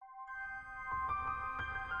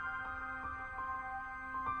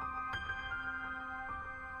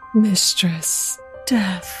Mistress,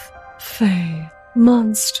 death, fae,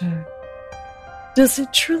 monster. Does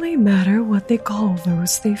it truly matter what they call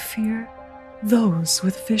those they fear? Those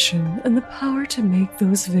with vision and the power to make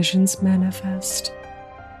those visions manifest.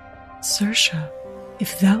 Saoirse,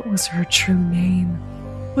 if that was her true name,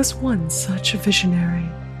 was one such a visionary,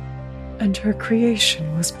 and her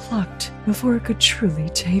creation was plucked before it could truly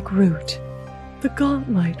take root. The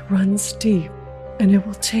gauntlet runs deep, and it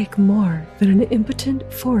will take more than an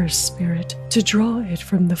impotent forest spirit to draw it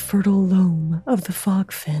from the fertile loam of the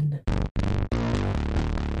fogfin.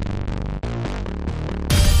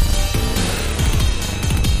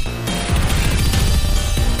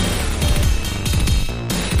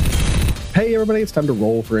 Hey everybody, it's time to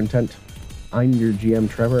roll for intent. I'm your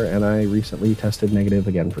GM Trevor, and I recently tested negative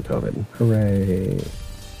again for COVID. Hooray.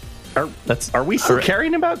 Are we still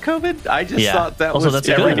caring about COVID? I just thought that also, was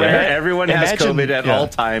everyone has COVID at all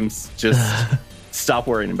times. Just stop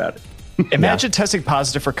worrying about it. Imagine testing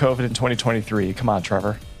positive for COVID in 2023. Come on,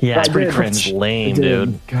 Trevor. Yeah, that's pretty cringe. Lame,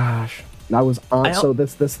 dude. Gosh. I was on. So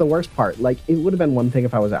this is the worst part. Like, it would have been one thing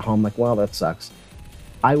if I was at home, like, well, that sucks.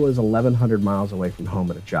 I was 1,100 miles away from home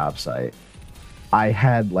at a job site. I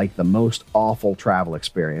had like the most awful travel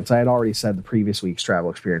experience. I had already said the previous week's travel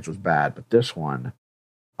experience was bad, but this one,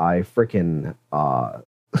 I freaking I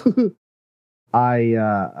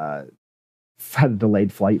had a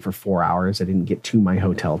delayed flight for 4 hours. I didn't get to my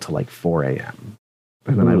hotel till like 4 a.m.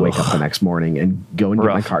 And then I wake up the next morning and go and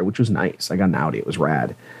get my car, which was nice. I got an Audi. It was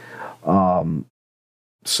rad.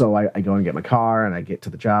 So I go and get my car and I get to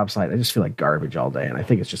the job site. I just feel like garbage all day. And I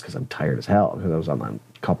think it's just because I'm tired as hell because I was on a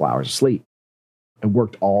couple hours of sleep. I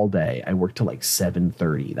worked all day. I worked till like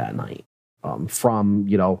 7:30 that night. From,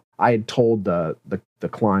 I had told the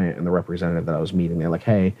client and the representative that I was meeting, they're like,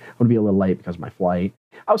 hey, I'm going to be a little late because of my flight.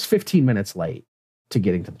 I was 15 minutes late to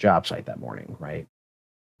getting to the job site that morning, right?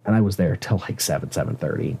 And I was there till like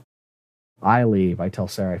 7:30. I leave. I tell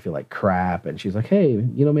Sarah I feel like crap. And she's like, hey,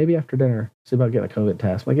 maybe after dinner, see about getting a COVID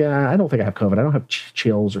test. I'm like, yeah, I don't think I have COVID. I don't have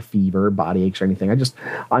chills or fever, body aches or anything.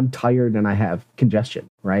 I'm tired and I have congestion,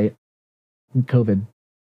 right? COVID.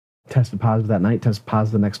 Tested positive that night, tested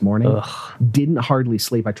positive the next morning. Ugh. Didn't hardly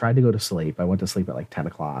sleep. I tried to go to sleep. I went to sleep at like 10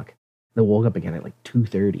 o'clock. Then woke up again at like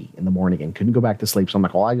 2:30 in the morning and couldn't go back to sleep. So I'm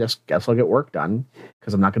like, well, I just guess I'll get work done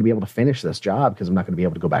because I'm not going to be able to finish this job because I'm not going to be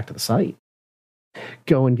able to go back to the site.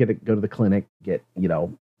 Go to the clinic, get,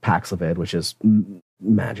 Paxlovid, which is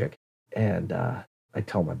magic. And I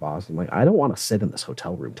tell my boss, I'm like, I don't want to sit in this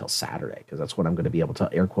hotel room till Saturday because that's when I'm going to be able to,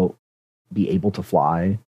 air quote, be able to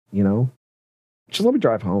fly, Just let me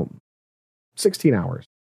drive home. 16 hours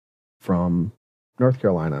from North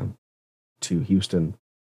Carolina to Houston.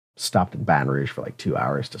 Stopped in Baton Rouge for like 2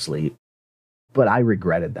 hours to sleep. But I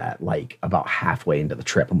regretted that like about halfway into the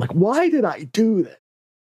trip. I'm like, why did I do that?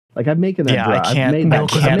 Like, I'm making that drive. I can't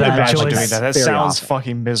imagine doing that. That sounds often.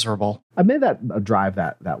 fucking miserable. I made that a drive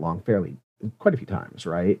that long quite a few times,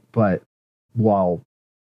 right? But while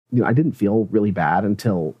I didn't feel really bad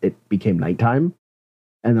until it became nighttime.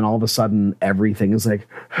 And then all of a sudden, everything is like,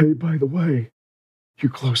 hey, by the way,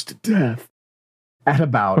 you're close to death. At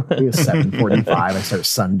about 7:45, I started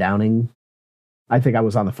sundowning. I think I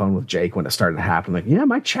was on the phone with Jake when it started to happen. Like, yeah,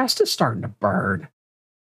 my chest is starting to burn.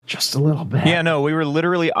 Just a little bit. Yeah, no, we were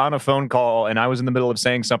literally on a phone call, and I was in the middle of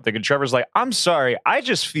saying something, and Trevor's like, I'm sorry, I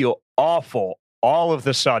just feel awful all of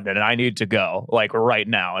the sudden, and I need to go, like, right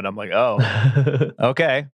now. And I'm like, oh,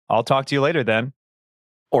 okay, I'll talk to you later then.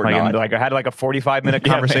 Or not. Like I had like a 45-minute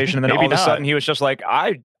conversation, and then all of a sudden he was just like,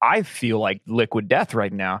 I feel like liquid death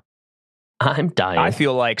right now. I'm dying. I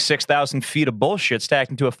feel like 6,000 feet of bullshit stacked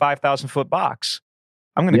into a 5,000-foot box.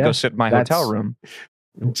 I'm going to go sit in my hotel room.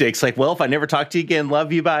 Jake's like, well, if I never talk to you again,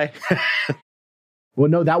 love you, bye. Well,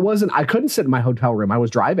 no, I couldn't sit in my hotel room. I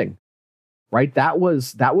was driving. Right? That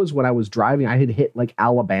was when I was driving. I had hit like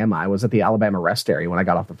Alabama. I was at the Alabama rest area when I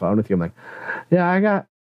got off the phone with you. I'm like, yeah, I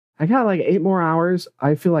got like 8 more hours.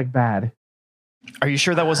 I feel like bad. Are you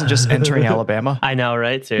sure that wasn't just entering Alabama? I know,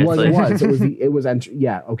 right? Seriously. It was entry.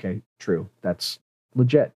 Yeah. Okay. True. That's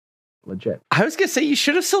legit. I was going to say, you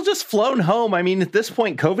should have still just flown home. I mean, at this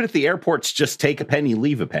point, COVID at the airport's just take a penny,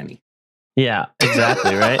 leave a penny. Yeah,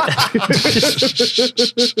 exactly. Right.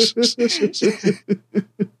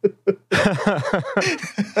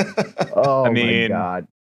 Oh, I mean, my God.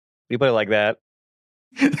 People are like that.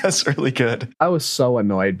 That's really good. I was so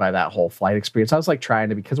annoyed by that whole flight experience. I was like trying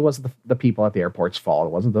to, because it wasn't the people at the airport's fault.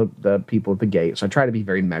 It wasn't the people at the gate. So I try to be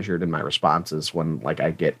very measured in my responses when like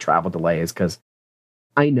I get travel delays, because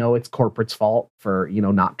I know it's corporate's fault for,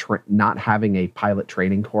 not having a pilot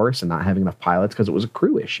training course and not having enough pilots, because it was a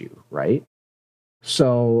crew issue, right?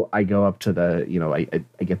 So I go up to the,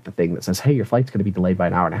 I get the thing that says, hey, your flight's going to be delayed by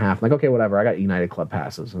an hour and a half. I'm like, okay, whatever. I got United Club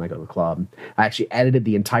passes. And I go to the club. I actually edited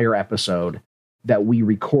the entire episode that we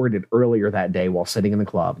recorded earlier that day while sitting in the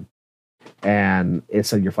club. And it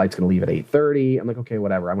said, your flight's going to leave at 8:30. I'm like, okay,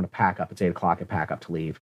 whatever. I'm going to pack up. It's 8 o'clock. I pack up to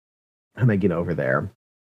leave. And I get over there.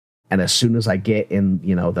 And as soon as I get in,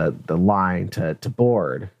 the line to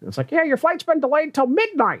board, it's like, yeah, your flight's been delayed till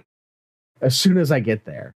midnight. As soon as I get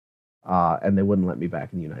there. And they wouldn't let me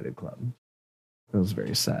back in the United Club. It was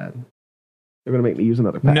very sad. They're going to make me use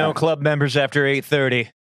another pass. No club members after 8:30.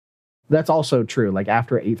 That's also true. Like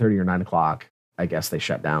after 8:30 or 9 o'clock, I guess they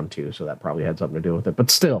shut down too. So that probably had something to do with it. But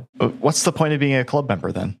still. What's the point of being a club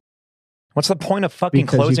member then? What's the point of fucking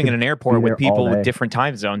closing in an airport with people with different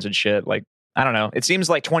time zones and shit? Like, I don't know. It seems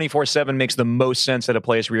like 24/7 makes the most sense at a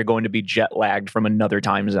place where you're going to be jet lagged from another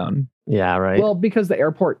time zone. Yeah, right. Well, because the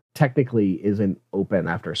airport technically isn't open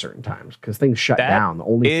after certain times because things shut down. The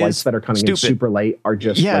only flights that are coming in super late are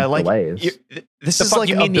just delays. This is like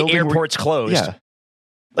you mean the airport's closed. Yeah.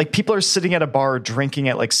 Like people are sitting at a bar drinking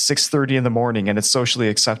at like 6:30 in the morning and it's socially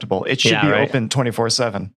acceptable. It should be open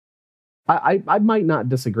 24/7. I might not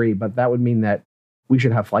disagree, but that would mean that we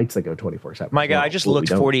should have flights that go 24/7. My God, I just looked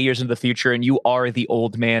 40 years into the future, and you are the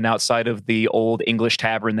old man outside of the old English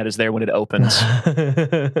tavern that is there when it opens.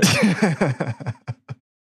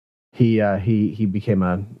 He became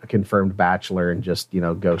a confirmed bachelor and just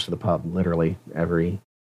goes to the pub literally every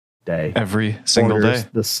day, every single day.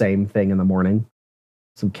 The same thing in the morning,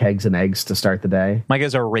 some kegs and eggs to start the day. My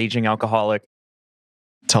guy's a raging alcoholic.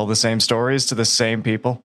 Tell the same stories to the same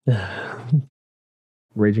people.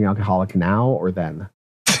 Raging alcoholic now or then?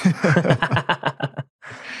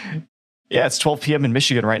 Yeah, it's 12 p.m. in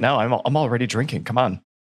Michigan right now. I'm already drinking. Come on.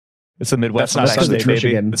 It's the Midwest. That's not actually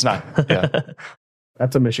Michigan. It's not. Yeah.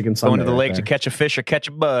 That's a Michigan Sunday. Going to the lake to catch a fish or catch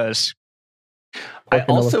a buzz. I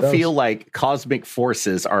also feel like cosmic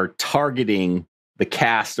forces are targeting the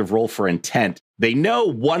cast of Roll for Intent. They know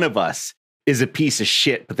one of us is a piece of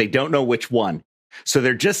shit, but they don't know which one. So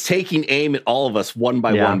they're just taking aim at all of us one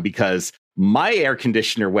by one because my air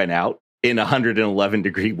conditioner went out in 111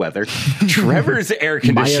 degree weather. Trevor's air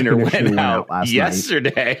conditioner went out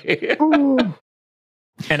yesterday.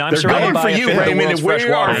 And I'm surrounded by you, Raymond, and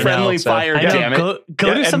we're our friendly fire. Damn it!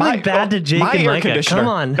 Go do something bad to Jake and Micah. Come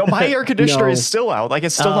on. No, my air conditioner is still out. Like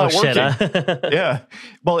it's still not working. Yeah.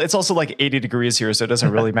 Well, it's also like 80 degrees here, so it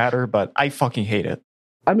doesn't really matter. But I fucking hate it.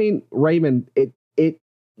 I mean, Raymond,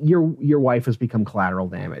 your wife has become collateral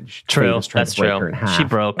damage. True, that's true. She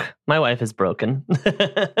broke. My wife is broken.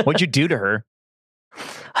 What'd you do to her?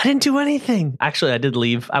 I didn't do anything. Actually, I did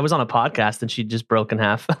leave. I was on a podcast and she just broke in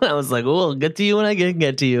half. I was like, "Oh, I'll get to you when I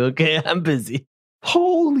get to you." Okay, I'm busy.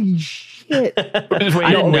 Holy shit!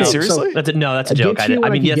 Wait, seriously? That's a joke. I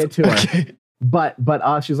mean, yes. Get to her. But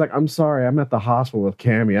she's like, I'm sorry, I'm at the hospital with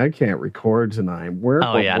Cammy. I can't record tonight.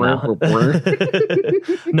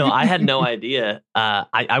 No, I had no idea.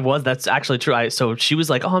 That's actually true. So she was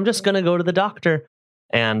like, oh, I'm just going to go to the doctor.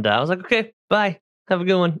 And I was like, okay, bye. Have a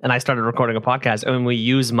good one. And I started recording a podcast and we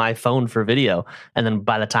used my phone for video. And then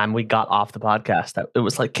by the time we got off the podcast, it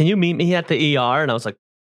was like, can you meet me at the ER? And I was like,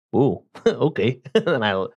 ooh, okay. And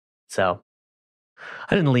I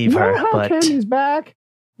didn't leave her. But Cammy's back.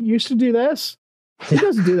 Used to do this. He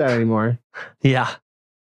doesn't do that anymore. Yeah.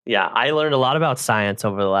 I learned a lot about science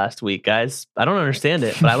over the last week, guys. I don't understand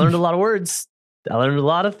it, but I learned a lot of words. I learned a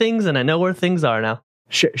lot of things, and I know where things are now.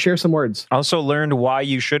 Share some words. I also learned why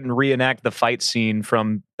you shouldn't reenact the fight scene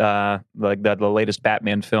from the latest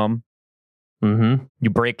Batman film. Mm-hmm. You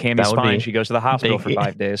break Cammy's spine, she goes to the hospital for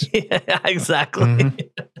 5 days. Yeah, exactly.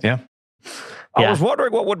 Mm-hmm. Yeah. I was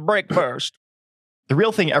wondering what would break first. The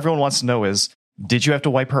real thing everyone wants to know is, did you have to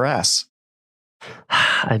wipe her ass?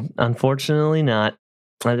 Unfortunately not.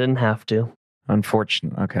 I didn't have to.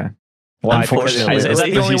 Unfortunately. Okay. Well, unfortunately. Is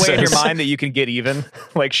that the only way in your mind that you can get even?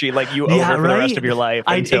 Like you owe her for the rest of your life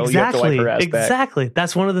until you have to wipe her ass back. Exactly.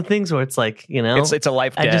 That's one of the things where it's like, It's a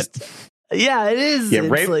life debt. Yeah, it is. Yeah,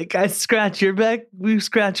 it's like I scratch your back, you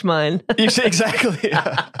scratch mine. Exactly.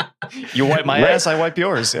 Yeah. You wipe my ass, I wipe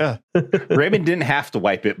yours. Yeah. Raymond didn't have to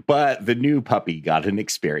wipe it, but the new puppy got an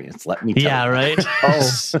experience. Let me tell you. Yeah, right.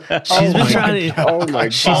 She's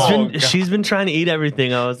been trying to eat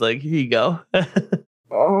everything. I was like, here you go.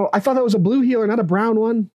 Oh, I thought that was a blue heeler, not a brown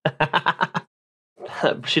one.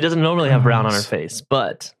 She doesn't normally have brown on her face,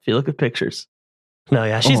 but if you look at pictures. No,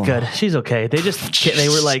 yeah, she's good. She's okay. They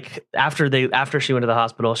were like, after she went to the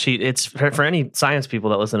hospital, it's for any science people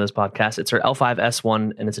that listen to this podcast, it's her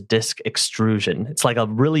L5S1 and it's a disc extrusion. It's like a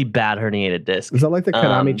really bad herniated disc. Is that like the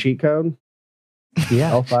Konami cheat code?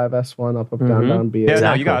 Yeah. L5, S1, up, down, down, B. Yeah,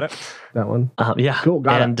 no, you got it. That one. Yeah. Cool,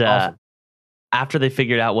 got it. Awesome. After they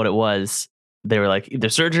figured out what it was, they were like, either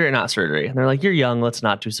surgery or not surgery. And they're like, you're young, let's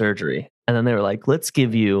not do surgery. And then they were like, let's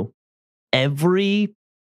give you every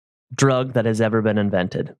drug that has ever been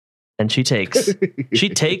invented. And she takes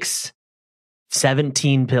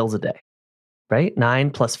 17 pills a day, right?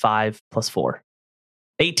 9 plus 5 plus 4.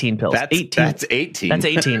 18 pills. That's 18. That's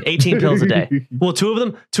 18. 18 pills a day. Well, two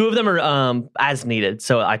of them are as needed.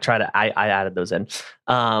 So I added those in.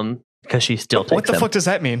 Because she still takes What the them. fuck does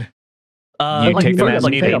that mean? You take them as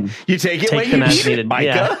needed. You take it when you need it,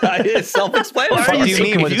 Micah. It's self-explanatory. What do you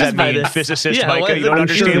mean? What does that mean, physicist Micah? You don't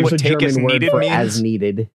understand what take as needed means? As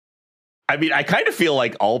needed. I mean, I kind of feel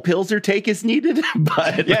like all pills are take as needed,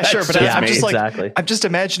 but yeah, sure. But I'm just like, exactly. I'm just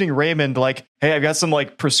imagining Raymond like, hey, I've got some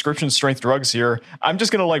like prescription strength drugs here. I'm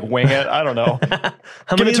just gonna like wing it. I don't know.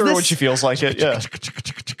 Give it to her when she feels like it. Yeah.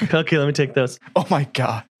 Okay, let me take those. Oh my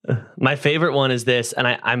god. My favorite one is this, and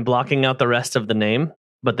I'm blocking out the rest of the name,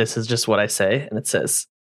 but this is just what I say, and it says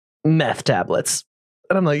meth tablets.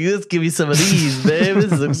 And I'm like, let's give you some of these, babe.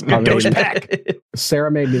 This is a good dose pack.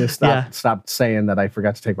 Sarah made me to stop saying that I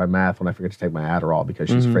forgot to take my math when I forget to take my Adderall because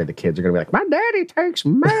she's afraid the kids are going to be like, my daddy takes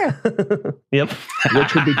math. Yep.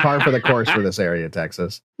 Which would be par for the course for this area of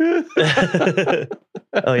Texas. Oh,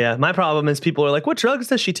 yeah. My problem is people are like, what drugs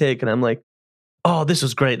does she take? And I'm like, oh, this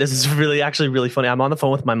was great. This is actually really funny. I'm on the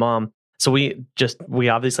phone with my mom. So we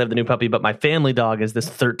obviously have the new puppy, but my family dog is this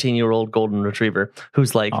 13-year-old golden retriever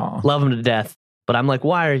who's like, love him to death. But I'm like,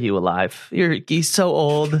 why are you alive? He's so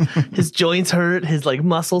old. His joints hurt. His like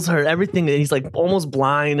muscles hurt. Everything. He's like almost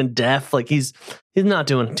blind and deaf. Like he's not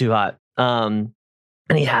doing too hot. And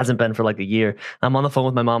he hasn't been for like a year. I'm on the phone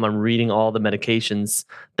with my mom. I'm reading all the medications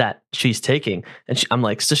that she's taking, and I'm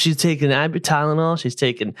like, so she's taking Tylenol. She's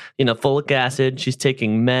taking folic acid. She's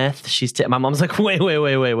taking meth. My mom's like,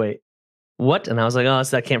 wait. What? And I was like, oh,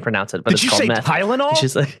 so I can't pronounce it. But it's called meth. Tylenol? And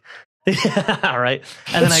she's like. Yeah, right.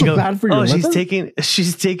 And then I go, oh, she's taking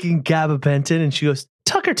gabapentin, and she goes,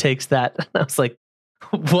 Tucker takes that. And I was like,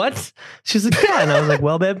 what? She's like, yeah. And I was like,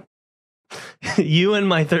 well, babe, you and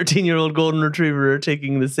my 13-year-old golden retriever are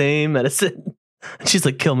taking the same medicine. And she's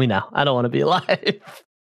like, kill me now. I don't want to be alive.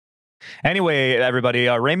 Anyway, everybody,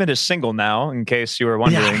 Raymond is single now, in case you were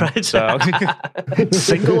wondering. Yeah, right. So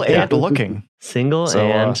single and looking. Single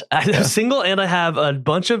and I have a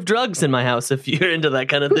bunch of drugs in my house. If you're into that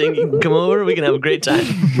kind of thing, you can come over. We can have a great time.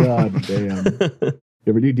 God damn. You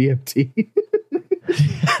ever do DMT?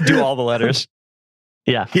 Do all the letters.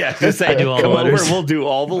 Yeah. Just say, I do all the letters. We'll do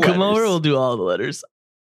all the letters. Come over, we'll do all the letters.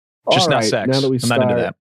 Just not sex. Now that we I'm not into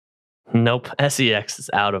that. Nope. SEX is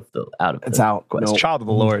out of the It's out. It's child of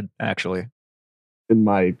the Lord, actually. In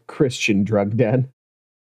my Christian drug den.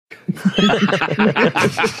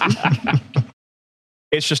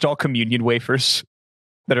 It's just all communion wafers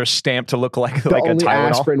that are stamped to look like the a only Tylenol.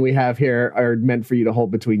 aspirin we have here are meant for you to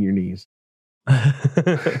hold between your knees. I'm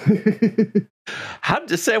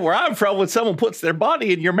just saying, where I'm from, when someone puts their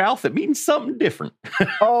body in your mouth, it means something different.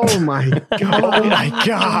 Oh my god! Oh my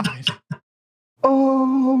god!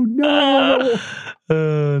 Oh no!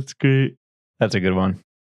 That's great. That's a good one.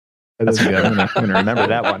 That's good. I'm gonna remember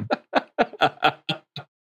that one.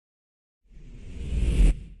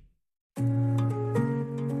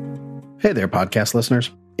 Hey there, podcast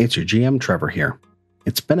listeners. It's your GM, Trevor, here.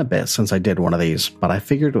 It's been a bit since I did one of these, but I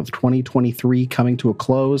figured with 2023 coming to a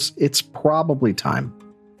close, it's probably time.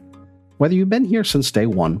 Whether you've been here since day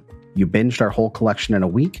one, you binged our whole collection in a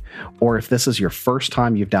week, or if this is your first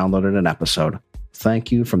time you've downloaded an episode,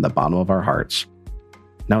 thank you from the bottom of our hearts.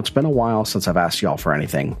 Now, it's been a while since I've asked y'all for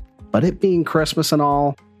anything, but it being Christmas and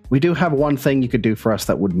all, we do have one thing you could do for us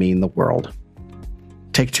that would mean the world.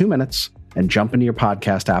 Take 2 minutes and jump into your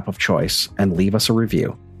podcast app of choice and leave us a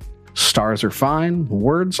review. Stars are fine,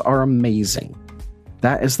 words are amazing.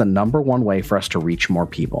 That is the number one way for us to reach more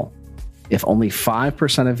people. If only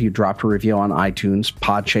 5% of you dropped a review on iTunes,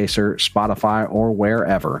 Podchaser, Spotify, or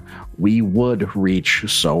wherever, we would reach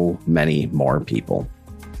so many more people.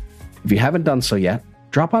 If you haven't done so yet,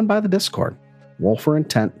 drop on by the Discord,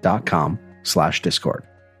 rollforintent.com/Discord.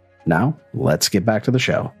 Now, let's get back to the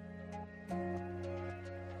show.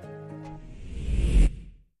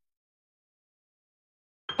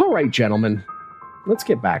 All right, gentlemen, let's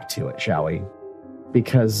get back to it, shall we?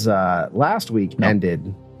 Because last week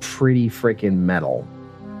ended pretty freaking metal,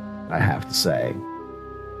 I have to say.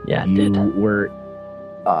 Yeah, it you did. were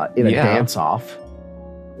in a dance-off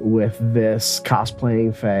with this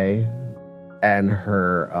cosplaying Faye and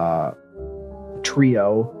her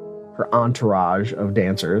trio, her entourage of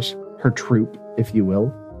dancers, her troupe, if you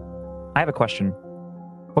will. I have a question.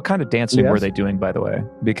 What kind of dancing were they doing, by the way?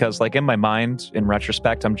 Because, like, in my mind, in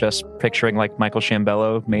retrospect, I'm just picturing like Michael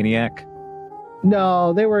Ciambello, Maniac.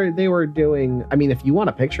 No, they were doing. I mean, if you want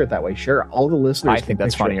to picture it that way, sure. All the listeners. I think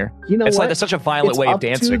that's funnier. You know, it's what? like such a violent way of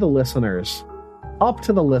dancing. Up to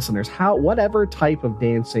the listeners. Whatever type of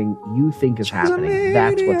dancing you think is happening,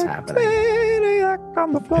 that's what's happening.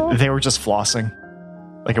 They were just flossing.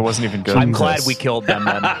 Like, it wasn't even good. I'm glad we killed them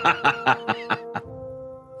then.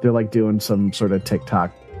 They're like doing some sort of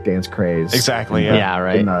TikTok dance craze. Exactly. Yeah,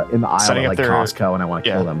 right. In the aisle of like Costco, and I want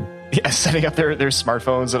to kill them. Yeah, setting up their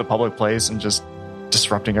smartphones at a public place and just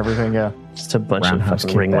disrupting everything. Yeah, just a bunch Roundhouse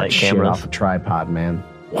of ring light cameras off a tripod, man.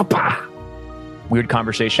 Whoopah! Weird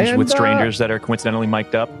conversations with strangers that are coincidentally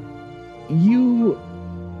mic'd up.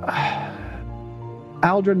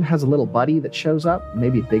 Aldrin has a little buddy that shows up,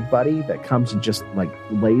 maybe a big buddy that comes and just like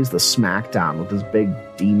lays the smack down with this big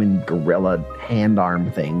demon gorilla hand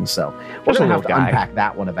arm thing. So we're gonna have to unpack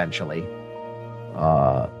that one eventually.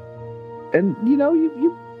 And you know,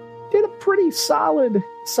 you did a pretty solid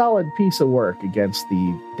piece of work against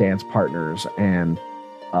the dance partners and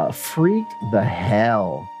freaked the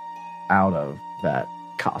hell out of that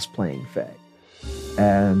cosplaying Fae.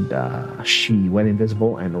 And she went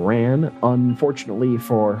invisible and ran. Unfortunately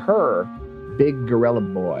for her, big gorilla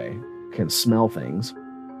boy can smell things.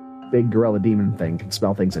 Big gorilla demon thing can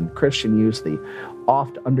smell things. And Christian used the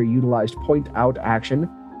oft underutilized point out action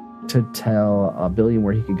to tell Billion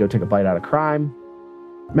where he could go take a bite out of crime.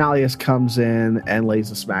 Malleus comes in and lays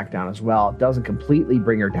a smackdown as well. Doesn't completely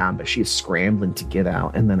bring her down, but she's scrambling to get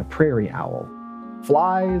out. And then a prairie owl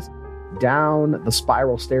flies down the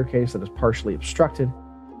spiral staircase that is partially obstructed,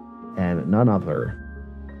 and none other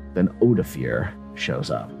than Odophir shows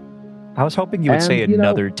up. I was hoping you would say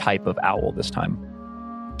another type of owl this time.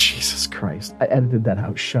 Jesus Christ. I edited that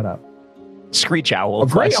out. Shut up. Screech owl. A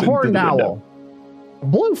great horned owl. A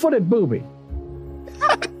blue-footed booby.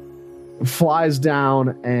 Flies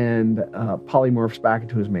down and polymorphs back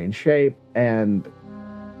into his main shape and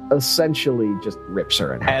essentially just rips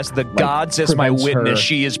her in half. As the gods as my witness,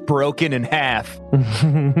 she is broken in half.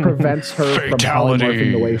 Prevents her from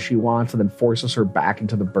polymorphing the way she wants, and then forces her back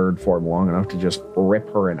into the bird form long enough to just rip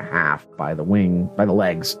her in half by the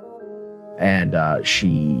legs. And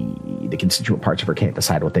the constituent parts of her can't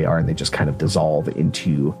decide what they are, and they just kind of dissolve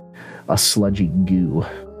into a sludgy goo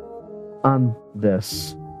on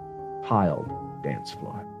this piled dance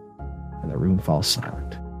floor. And the room falls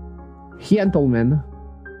silent. Gentlemen,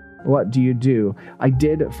 what do you do? I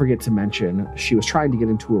did forget to mention, she was trying to get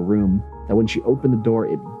into a room that when she opened the door,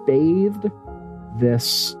 it bathed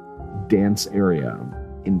this dance area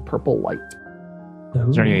in purple light.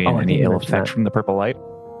 Is there any ill effect from the purple light?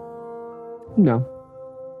 No.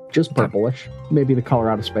 Just purplish. Maybe the color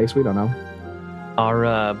out of space, we don't know.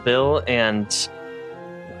 Are Bill and...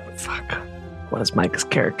 what is Mike's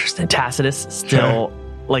character's name? Tacitus still...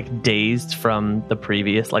 like dazed from the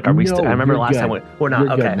previous, like, are we still? I remember last time we're not.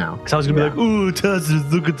 You're okay, now. Because I was gonna be like, "Ooh, Tacitus,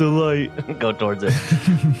 look at the light." Go towards it.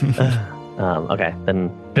 Okay, then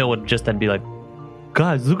Bill would just then be like,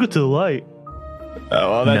 "Guys, look at the light."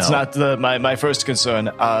 Well, that's not my first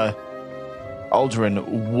concern.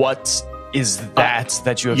 Aldrin, what is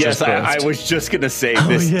that you have just birthed? Yes, I was just going to say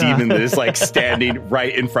this demon that is like standing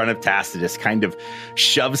right in front of Tacitus kind of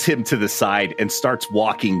shoves him to the side and starts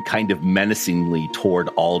walking kind of menacingly toward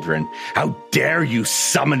Aldrin. How dare you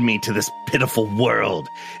summon me to this pitiful world?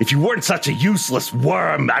 If you weren't such a useless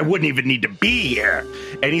worm, I wouldn't even need to be here.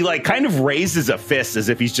 And he like kind of raises a fist as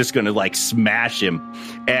if he's just going to like smash him.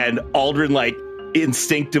 And Aldrin like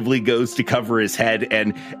instinctively goes to cover his head,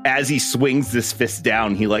 and as he swings this fist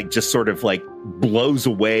down, he like just sort of like blows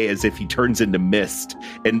away as if he turns into mist,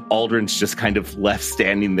 and Aldrin's just kind of left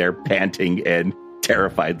standing there panting and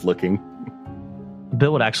terrified looking.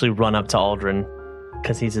 Bill would actually run up to Aldrin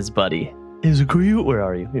because he's his buddy. He's like, where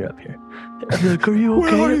are you? You're up here. I'd be like, are you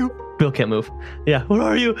okay? Where are you? Bill can't move. Yeah, where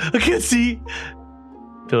are you? I can't see.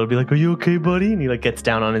 Bill would be like, are you okay, buddy? And he like gets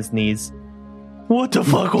down on his knees. What the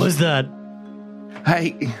fuck was that?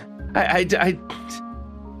 I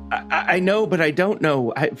know, but I don't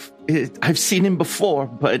know. I've seen him before,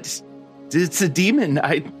 but it's a demon.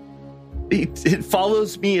 It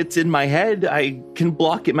follows me. It's in my head. I can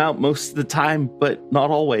block him out most of the time, but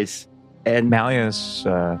not always. And Malleus,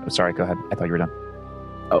 sorry, go ahead. I thought you were done.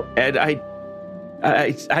 Oh, and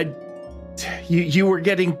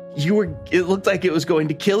it looked like it was going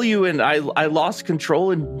to kill you, and I lost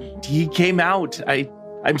control, and he came out.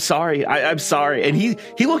 I'm sorry. I'm sorry. And he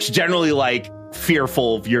looks generally like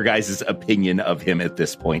fearful of your guys' opinion of him at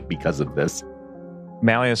this point because of this.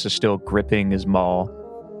 Malleus is still gripping his maul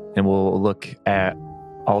and will look at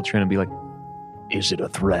Aldrin and be like, Is it a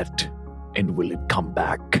threat? And will it come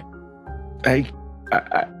back? I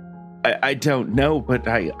don't know, but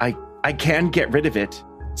I can get rid of it.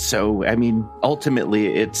 So, I mean, ultimately,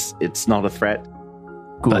 it's not a threat.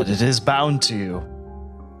 Good. But it is bound to you.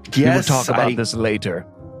 Yes, we will talk about this later.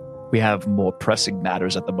 We have more pressing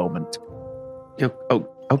matters at the moment. Oh,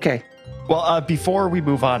 okay. Well, before we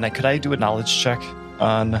move on, could I do a knowledge check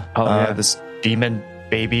on this demon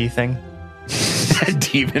baby thing?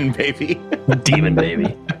 Demon baby. Demon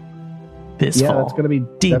baby. This yeah, fall. that's going to be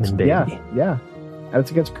demon baby. Yeah. And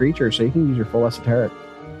it's against creatures, so you can use your full esoteric.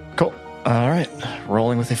 Cool. All right.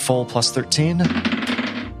 Rolling with a full plus 13.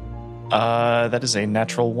 That is a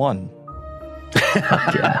natural 1.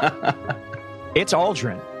 Yeah. It's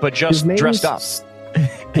Aldrin, but just dressed up.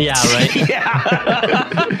 Yeah, right? Yeah.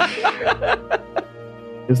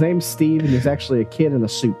 His name's Steve, and he's actually a kid in a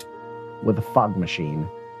suit with a fog machine.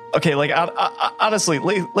 Okay, like, honestly,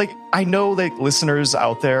 like I know that listeners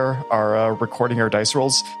out there are recording our dice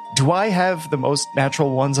rolls. Do I have the most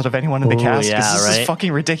natural ones out of anyone in the cast? Yeah, this right? is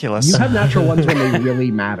fucking ridiculous. You have natural ones when they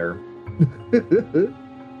really matter.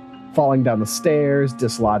 Falling down the stairs,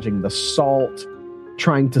 dislodging the salt,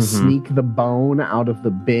 trying to sneak the bone out of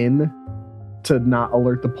the bin to not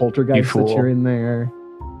alert the poltergeist that you're in there.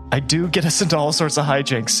 I do get us into all sorts of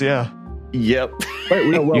hijinks, yeah. Yep. Wait,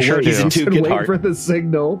 no, you sure wait, he's a two-kid wait heart. for the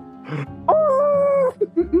signal.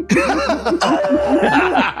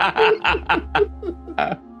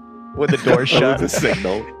 With the door shut. The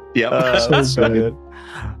signal. Yep. So good.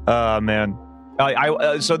 Man.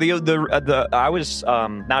 So I was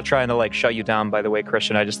not trying to like shut you down, by the way,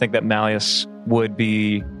 Christian. I just think that Malleus would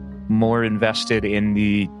be more invested in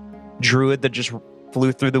the druid that just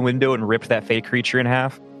flew through the window and ripped that fake creature in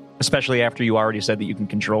half, especially after you already said that you can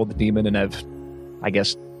control the demon and have, I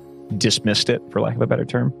guess, dismissed it, for lack of a better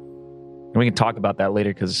term. And we can talk about that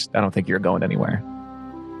later because I don't think you're going anywhere.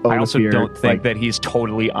 I also don't think that he's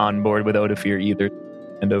totally on board with Odophir either,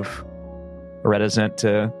 kind of reticent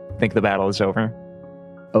to think the battle is over.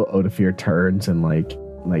 Odophir turns and like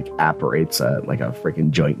apparates a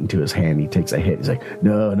freaking joint into his hand. He takes a hit. He's like,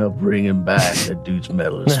 no, bring him back. That dude's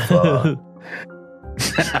metal as fuck.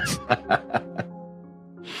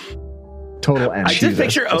 Total end. I just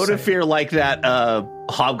picture Odophir like that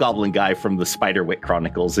hobgoblin guy from the Spiderwick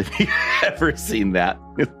Chronicles, if you've ever seen that.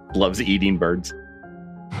 Loves eating birds.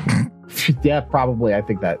 Yeah, probably. I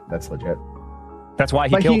think that's legit. That's why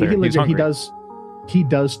he killed her. He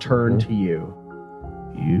does turn to you.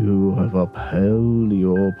 You have upheld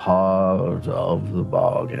your part of the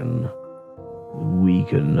bargain.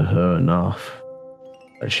 Weaken her enough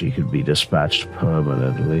that she could be dispatched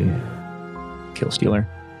permanently. Kill stealer.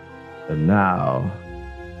 And now,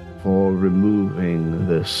 for removing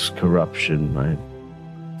this corruption, I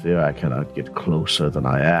fear I cannot get closer than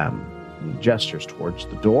I am. He gestures towards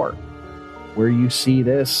the door, where you see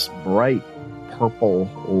this bright purple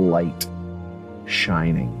light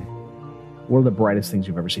shining. One of the brightest things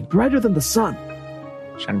you've ever seen. Brighter than the sun.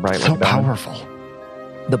 Shine bright like so that. Powerful.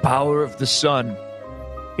 The power of the sun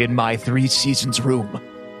in my 3 seasons room.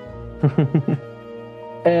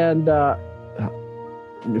 And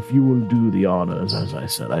if you will do the honors, as I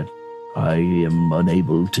said, I am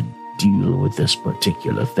unable to deal with this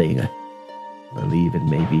particular thing. I believe it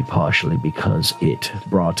may be partially because it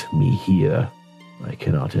brought me here. I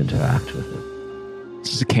cannot interact with it.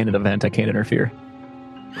 This is a canon event. I can't interfere.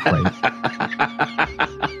 Right.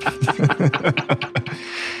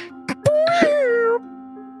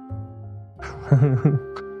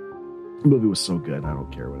 The movie was so good. I don't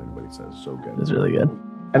care what anybody says. So good. It's really good.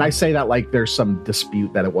 And I say that like there's some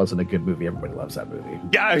dispute that it wasn't a good movie. Everybody loves that movie.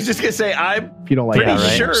 Yeah, I was just gonna say I'm If you don't like pretty that,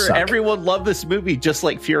 right? sure Suck. everyone loved this movie, just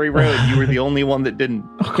like Fury Road. You were the only one that didn't.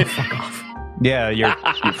 Oh, go fuck off. Yeah, you're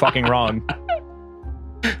fucking wrong.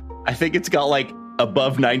 I think it's got like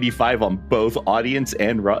above 95 on both audience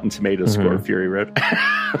and Rotten Tomatoes score. Fury Road.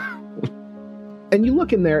 And you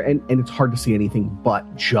look in there, and it's hard to see anything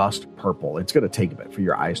but just purple. It's going to take a bit for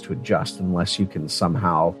your eyes to adjust unless you can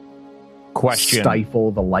somehow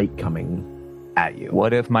stifle the light coming at you.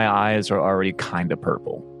 What if my eyes are already kind of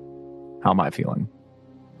purple? How am I feeling?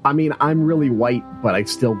 I mean, I'm really white, but I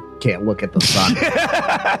still can't look at the sun.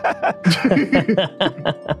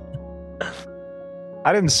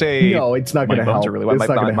 I didn't say no, it's not going to help. Are really white. It's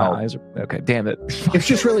not going to my help. eyes are, okay, damn it. It's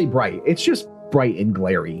just really bright. It's just bright and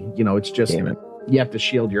glary. You know, it's just, damn it. You have to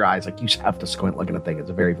shield your eyes. Like, you have to squint looking at the thing. It's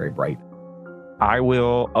very, very bright. I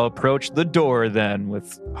will approach the door then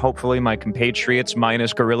with hopefully my compatriots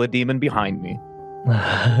minus Gorilla Demon behind me.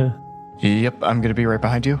 Yep, I'm going to be right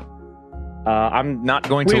behind you. I'm not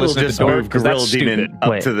going to listen to the door because that's Demon stupid.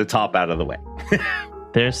 up to the top out of the way.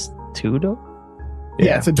 There's 2 doors?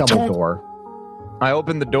 Yeah, it's a double door. I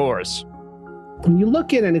open the doors. When you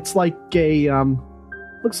look in, and it's like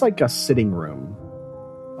looks like a sitting room,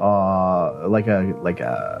 like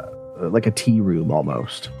a tea room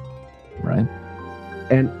almost, right?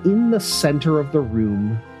 And in the center of the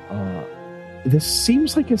room, this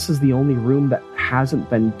seems like this is the only room that hasn't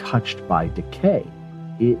been touched by decay.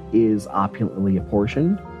 It is opulently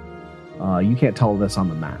apportioned. You can't tell this on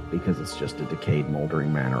the map because it's just a decayed,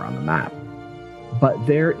 moldering manor on the map. But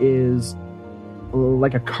there is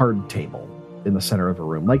like a card table in the center of the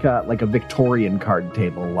room, like a Victorian card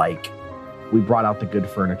table, like we brought out the Good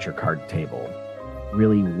Furniture card table.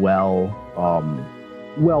 Really well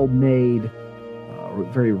made,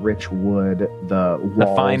 very rich wood. The walls, the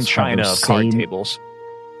fine china of card tables.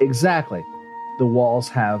 Exactly. The walls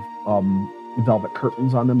have velvet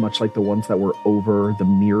curtains on them, much like the ones that were over the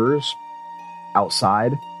mirrors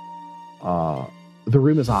outside. The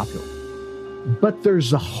room is opulent, but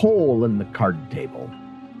there's a hole in the card table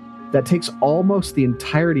that takes almost the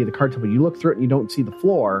entirety of the card table. You look through it and you don't see the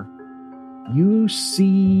floor. You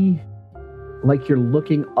see like you're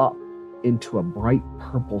looking up into a bright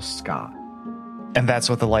purple sky. And that's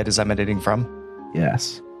what the light is emanating from?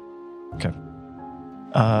 Yes. Okay.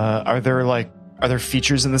 Are there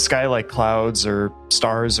features in the sky like clouds or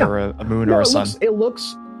stars or a moon or a sun? It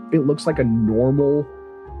looks like a normal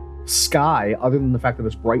sky, other than the fact that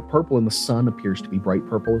it's bright purple, and the sun appears to be bright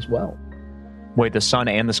purple as well. Wait, the sun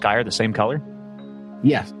and the sky are the same color?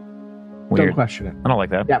 Yes. Weird. Don't question it. I don't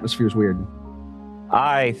like that. The atmosphere's weird.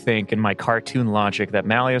 I think in my cartoon logic that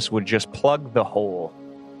Malleus would just plug the hole.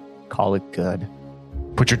 Call it good.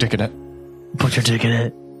 Put your dick in it. Put your dick in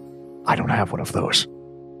it. I don't have one of those.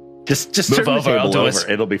 Just move turn the over, table I'll do over.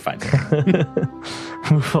 It'll be fine.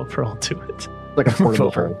 Move over, I'll do it. Like a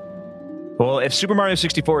portable hole. Well, if Super Mario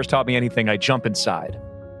 64 has taught me anything, I jump inside.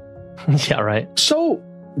 Yeah, right. So,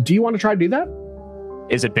 do you want to try to do that?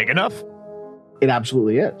 Is it big enough? It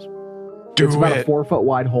absolutely is. It's about a 4-foot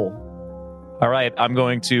wide hole. All right, I'm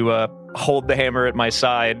going to hold the hammer at my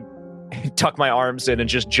side, tuck my arms in, and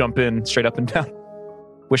just jump in straight up and down.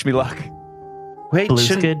 Wish me luck. Wait,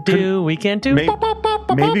 Blues could do, we can't do.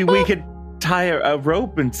 Maybe we could tie a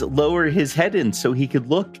rope and lower his head in so he could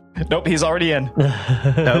look. Nope, he's already in.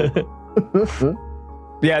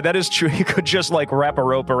 Yeah, that is true. You could just wrap a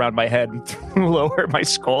rope around my head and lower my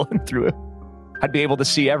skull and through it. I'd be able to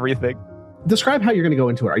see everything. Describe how you're going to go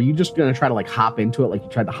into it. Are you just going to try to hop into it like you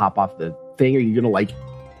tried to hop off the thing? Or are you going to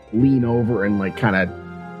lean over and kind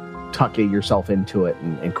of tuck yourself into it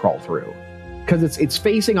and crawl through? Because it's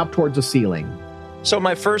facing up towards the ceiling. So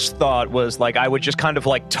my first thought was I would just kind of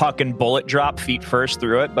tuck and bullet drop feet first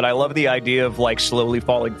through it. But I love the idea of slowly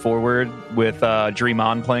falling forward with Dream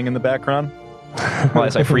On playing in the background while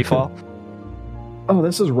as I free fall. Oh,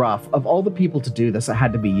 this is rough. Of all the people to do this, it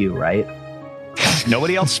had to be you, right?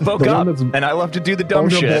 Nobody else spoke up, and I love to do the dumb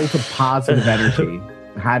shit. To positive energy.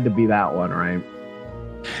 It had to be that one, right?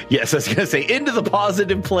 Yes, I was going to say, into the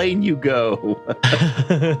positive plane you go.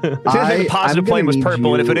 The positive plane was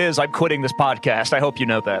purple, and if it is, I'm quitting this podcast. I hope you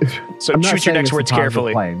know that. So choose your next words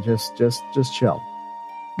carefully. Plane. Just chill.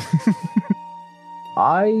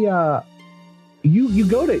 You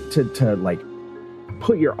go to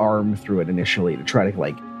put your arm through it initially to try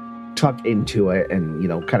to tuck into it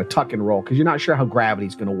and kind of tuck and roll because you're not sure how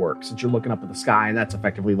gravity's going to work since you're looking up at the sky, and that's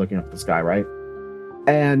effectively looking up at the sky, right?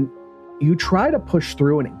 And you try to push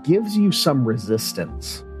through, and it gives you some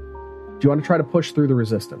resistance. Do you want to try to push through the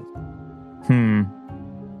resistance?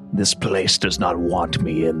 This place does not want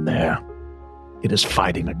me in there. It is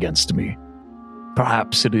fighting against me.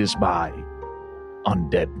 Perhaps it is my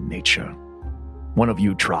undead nature. One of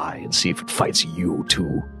you try and see if it fights you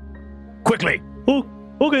too. Quickly! Oh,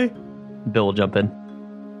 okay. Bill will jump in.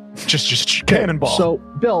 Just cannonball. So,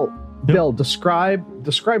 Bill, describe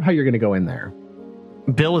how you're going to go in there.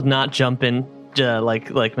 Bill would not jump in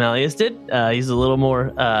like Malleus did. He's a little more.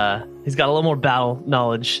 He's got a little more battle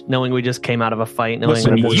knowledge, knowing we just came out of a fight.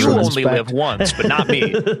 Listen, you only live once, but not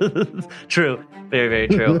me. True, very, very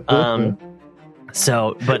true.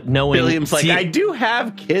 But knowing William's I do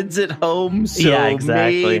have kids at home, so yeah,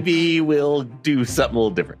 exactly. Maybe we'll do something a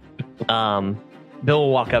little different. Bill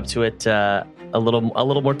will walk up to it a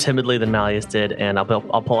little more timidly than Malleus did, and I'll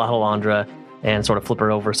pull out Alondra and sort of flip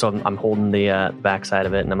her over, so I'm holding the backside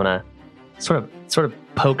of it, and I'm gonna sort of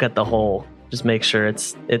poke at the hole, just make sure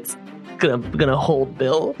it's gonna hold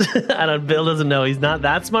Bill. Bill doesn't know, he's not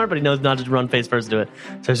that smart, but he knows not to run face first to it.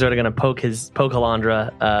 So he's sort of gonna poke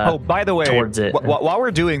Alondra. By the way, towards it. While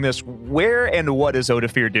we're doing this, where and what is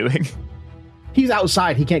Odaphir doing? He's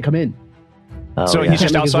outside. He can't come in. So he's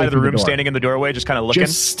just outside of the room, standing in the doorway, just kind of looking,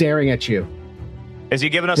 just staring at you. Is he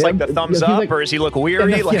giving us like the thumbs up, or does he look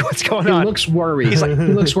weary? Like, what's going on? He looks worried. He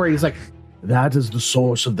looks worried. He's like, that is the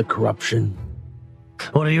source of the corruption.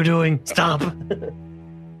 What are you doing? Stop.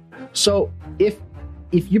 So if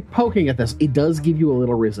you're poking at this, it does give you a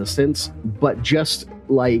little resistance, but just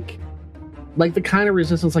like the kind of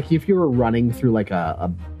resistance like if you were running through like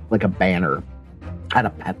a banner at a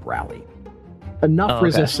pep rally. Enough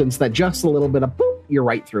resistance that just a little bit of boop, you're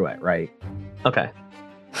right through it, right? Okay.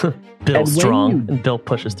 Bill's strong, and Bill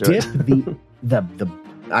pushes through it. the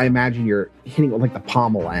I imagine you're hitting like the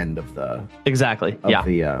pommel end of the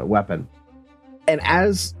the weapon, and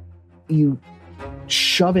as you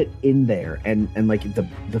shove it in there, and like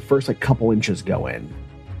the first like couple inches go in,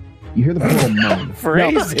 you hear the little moan.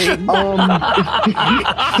 Phrasing.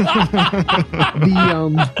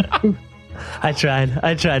 I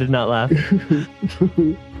tried to not laugh. I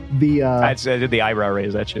did the eyebrow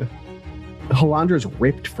raise at you. Halandra's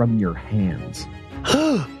ripped from your hands.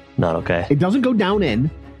 Not okay. It doesn't go down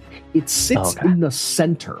in. It sits in the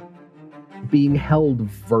center, being held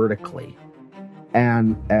vertically.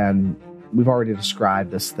 And we've already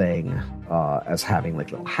described this thing as having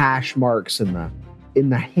like little hash marks in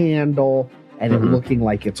the handle, and it looking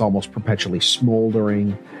like it's almost perpetually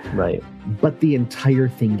smoldering. Right. But the entire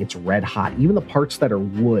thing gets red hot. Even the parts that are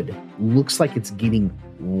wood looks like it's getting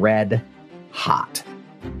red hot.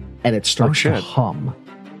 And it starts to hum.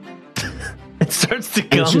 It starts to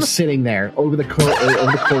come? It's just sitting there over the course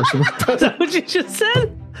of Is that what you just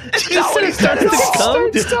said? You said it starts to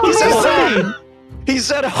come? He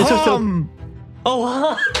said hum.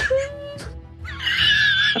 Oh,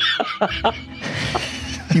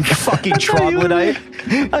 You fucking troglodyte.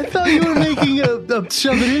 I thought you were making a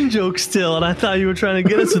shove it in joke still, and I thought you were trying to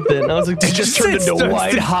get us with it. And I was like, it just turned into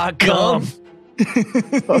white hot gum.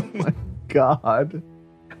 Oh my God.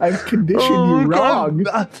 I've conditioned you wrong.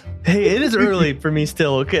 God. Hey, it is early for me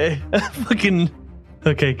still, okay?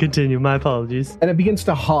 Okay, continue. My apologies. And it begins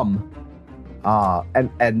to hum.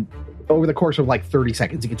 And over the course of like 30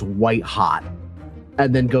 seconds, it gets white hot.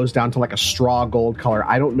 And then goes down to like a straw gold color.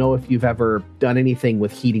 I don't know if you've ever done anything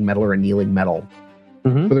with heating metal or annealing metal.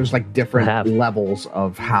 But there's like different levels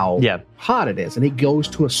of how hot it is. And it goes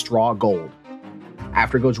to a straw gold.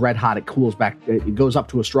 After it goes red hot, it cools back. It goes up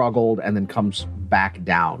to a straw gold and then comes back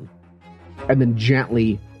down. And then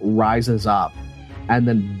gently rises up and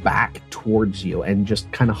then back towards you and just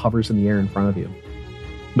kind of hovers in the air in front of you.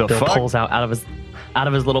 Bill pulls out of his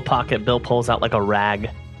little pocket. Bill pulls out like a rag,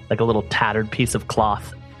 like a little tattered piece of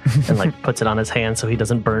cloth, and like puts it on his hand so he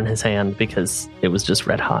doesn't burn his hand because it was just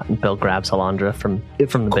red hot. And Bill grabs Halandra from the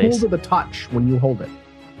base. It's cool to the touch when you hold it.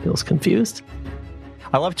 Bill's confused.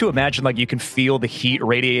 I love to imagine like you can feel the heat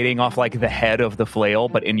radiating off like the head of the flail,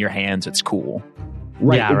 but in your hands it's cool.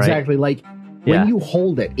 Right, exactly. Like when you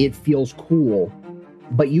hold it, it feels cool,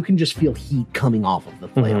 but you can just feel heat coming off of the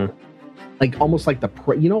flail. Like almost like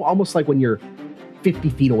almost like when you're 50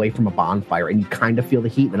 feet away from a bonfire and you kind of feel the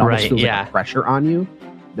heat and it almost feels like a pressure on you.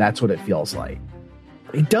 That's what it feels like.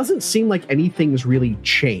 It doesn't seem like anything's really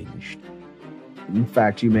changed. In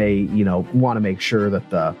fact, you may, want to make sure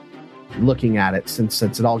that looking at it, since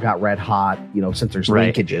it all got red hot, since there's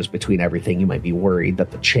linkages between everything, you might be worried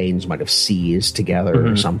that the chains might have seized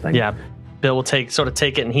together or something. Yeah. Bill will take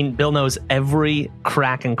it, and Bill knows every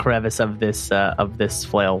crack and crevice of this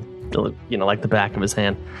flail, like the back of his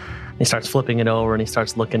hand. He starts flipping it over and he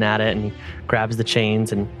starts looking at it and he grabs the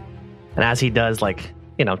chains and as he does,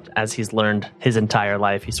 as he's learned his entire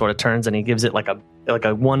life, he sort of turns and he gives it like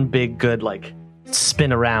a one big good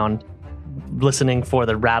spin around, listening for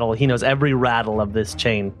the rattle. He knows every rattle of this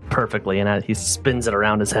chain perfectly, and he spins it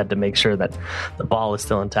around his head to make sure that the ball is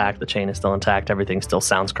still intact, the chain is still intact, everything still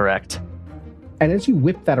sounds correct. And as you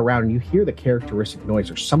whip that around, you hear the characteristic noise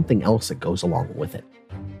or something else that goes along with it.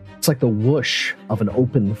 It's like the whoosh of an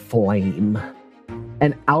open flame.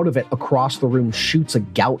 And out of it, across the room, shoots a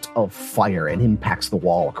gout of fire and impacts the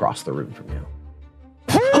wall across the room from you.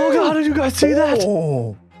 Oh God, did you guys see that?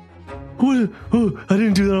 Oh, I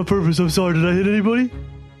didn't do that on purpose. I'm sorry. Did I hit anybody?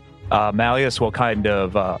 Malleus will kind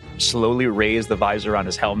of slowly raise the visor on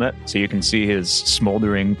his helmet so you can see his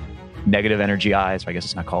smoldering negative energy eyes. I guess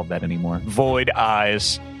it's not called that anymore. Void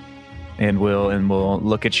eyes. And we'll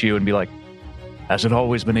look at you and be like, has it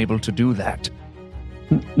always been able to do that?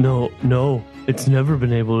 No, it's never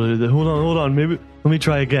been able to do that. Hold on, maybe let me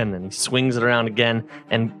try again. And he swings it around again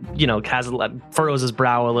and, furrows his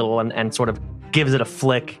brow a little and sort of gives it a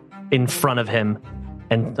flick in front of him.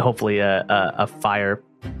 And hopefully a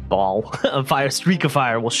fireball, a streak of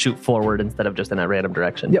fire will shoot forward instead of just in a random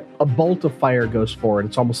direction. Yep, a bolt of fire goes forward.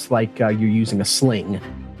 It's almost like you're using a sling.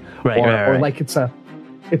 Right. Or like it's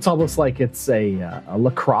It's almost like it's a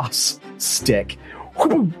lacrosse stick.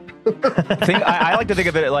 I like to think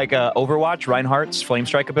of it like Overwatch, Reinhardt's Flame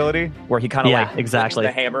Strike ability, where he kind of exactly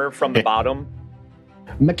the hammer from the bottom.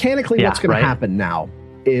 Mechanically, what's going to happen now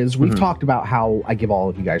is we've talked about how I give all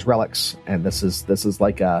of you guys relics, and this is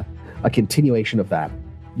like a continuation of that.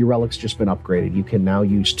 Your relic's just been upgraded. You can now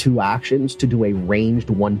use 2 actions to do a ranged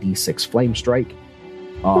 1d6 Flame Strike.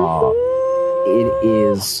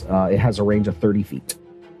 It has a range of 30 feet.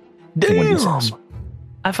 Damn!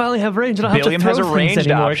 I finally have range. I don't have to Billiam throw has a things range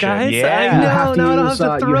anymore, option. guys. Yeah. I You know, have to I don't use,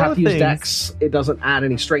 have to throw you have to use things. Dex. It doesn't add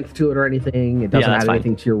any strength to it or anything. It doesn't add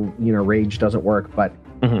anything to your rage. Doesn't work, but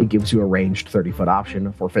it gives you a ranged 30-foot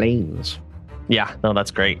option for flames. Yeah, no,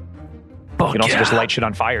 that's great. You can also just light shit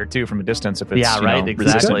on fire too from a distance if it's exactly.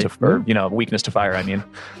 resistant to, or weakness to fire. I mean,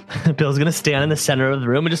 Bill's gonna stand in the center of the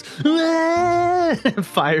room and just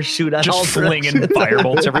fire shoot at all just flinging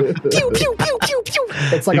firebolts everywhere. pew pew pew pew pew.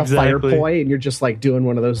 It's like a fire poi, and you're just like doing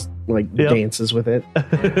one of those like dances with it.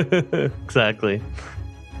 Exactly.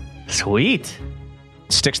 Sweet.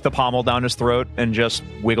 Sticks the pommel down his throat and just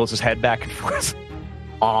wiggles his head back and forth.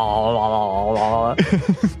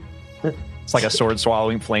 It's like a sword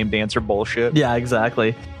swallowing flame dancer bullshit. Yeah,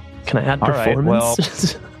 exactly. Can I add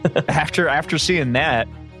performance? Right, well, after seeing that,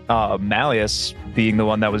 Malleus, being the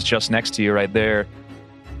one that was just next to you right there,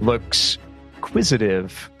 looks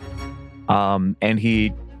inquisitive, and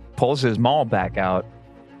he pulls his maul back out.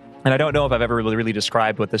 And I don't know if I've ever really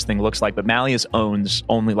described what this thing looks like, but Malleus owns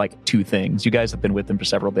only like 2 things. You guys have been with him for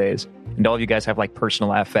several days, and all of you guys have like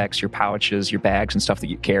personal affects, your pouches, your bags, and stuff that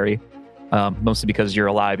you carry. Mostly because you're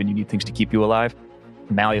alive and you need things to keep you alive.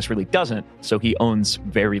 Malleus really doesn't, so he owns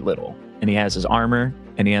very little. And he has his armor,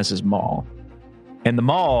 and he has his maul. And the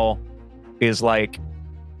maul is like...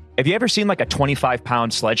 Have you ever seen like a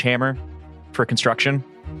 25-pound sledgehammer for construction?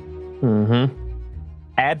 Mm-hmm.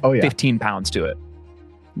 Add 15 pounds to it.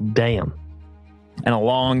 Damn. And a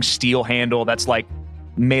long steel handle that's like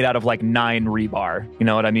made out of like 9 rebar. You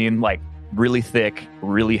know what I mean? Like really thick,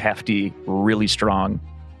 really hefty, really strong.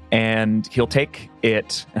 And he'll take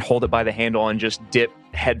it and hold it by the handle and just dip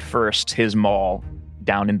headfirst his maul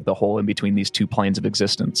down into the hole in between these 2 planes of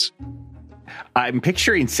existence. I'm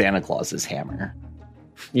picturing Santa Claus's hammer.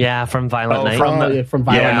 Yeah, from Violent Night. From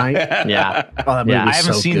Violent Night. Yeah. Oh, that movie I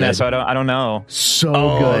haven't so seen good. that, so I don't know. So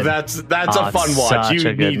good. Oh, That's a fun watch.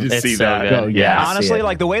 You need to see so that. good. Oh, yeah. Honestly,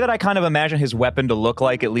 like the way that I kind of imagine his weapon to look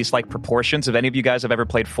like, at least like proportions. If any of you guys have ever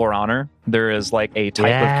played For Honor, there is like a type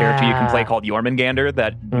of character you can play called Jormungandr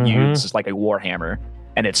that uses like a warhammer,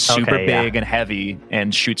 and it's super big and heavy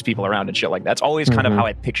and shoots people around and shit like that. That's always kind of how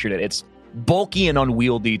I pictured it. It's bulky and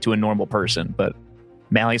unwieldy to a normal person, but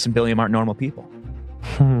Malleus and Billiam aren't normal people.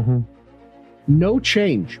 No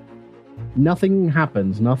change. Nothing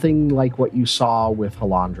happens. Nothing like what you saw with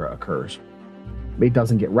Halandra occurs. It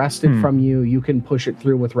doesn't get wrested from you. You can push it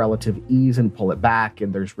through with relative ease and pull it back,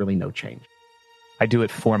 and there's really no change. I do it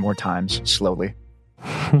 4 more times, slowly.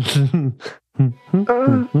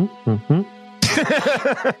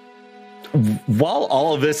 While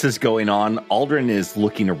all of this is going on, Aldrin is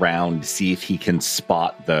looking around to see if he can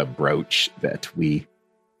spot the brooch that we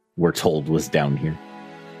were told was down here.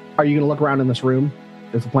 Are you going to look around in this room?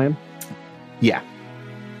 Is the plan? Yeah.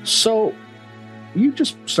 So you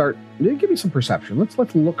just start. Give me some perception. Let's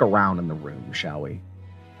look around in the room, shall we?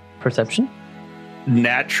 Perception?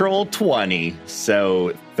 Natural 20,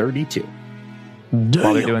 so 32.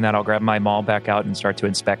 While they're doing that, I'll grab my maul back out and start to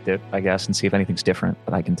inspect it, I guess, and see if anything's different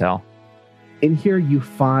that I can tell. In here, you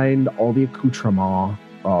find all the accoutrement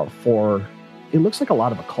for. It looks like a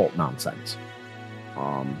lot of occult nonsense.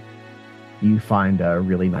 You find a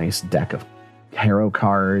really nice deck of harrow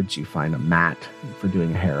cards. You find a mat for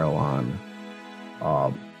doing a harrow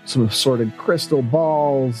on. Some assorted crystal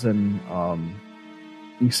balls, and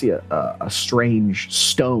you see a strange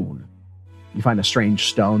stone. You find a strange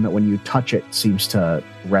stone that when you touch it seems to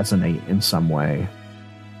resonate in some way.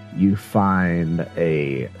 You find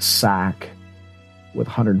a sack with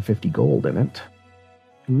 150 gold in it.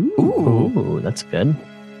 Ooh, that's good.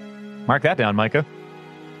 Mark that down, Micah.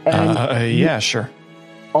 And yeah, sure.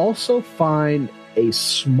 also find a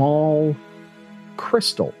small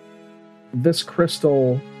crystal. This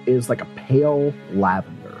crystal is like a pale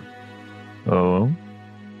lavender. Oh.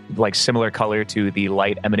 Like similar color to the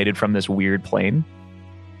light emanated from this weird plane?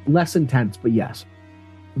 Less intense, but yes.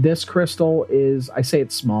 This crystal is, I say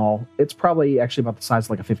it's small. It's probably actually about the size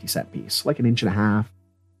of like a 50-cent piece, like 1.5 inches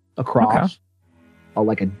across. Okay.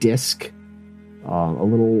 Like a disc, a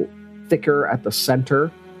little thicker at the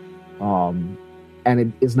center. And it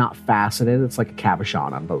is not faceted. It's like a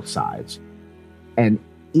cabochon on both sides. And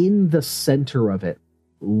in the center of it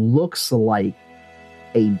looks like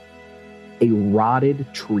a rotted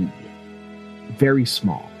tree, very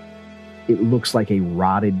small. It looks like a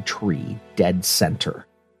rotted tree, dead center.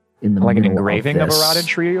 In the like an middle engraving of a rotted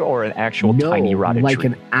tree, or an actual tiny rotted tree? Like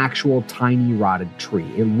an actual tiny rotted tree.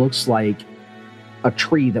 It looks like a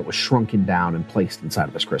tree that was shrunken down and placed inside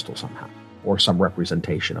of this crystal somehow, or some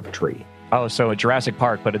representation of a tree. Oh, so a Jurassic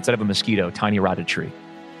Park, but instead of a mosquito, tiny rotted tree.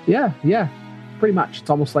 Yeah, pretty much. It's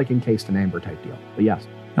almost like encased in amber type deal. But yes.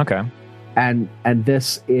 Okay. And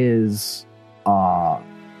this is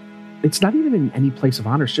it's not even in any place of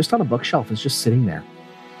honor. It's just on a bookshelf. It's just sitting there.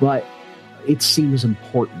 But it seems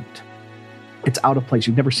important. It's out of place.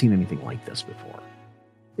 You've never seen anything like this before.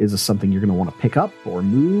 Is this something you're going to want to pick up or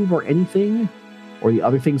move or anything? Or the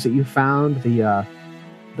other things that you found, the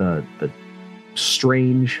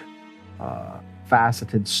strange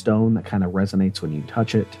faceted stone that kind of resonates when you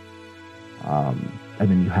touch it. And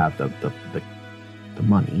then you have the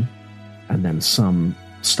money, and then some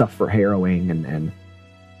stuff for harrowing and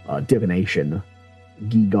divination,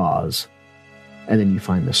 gewgaws, and then you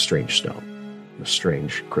find this strange stone, the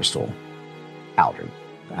strange crystal.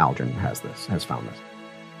 Aldrin has found this.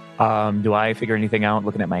 Do I figure anything out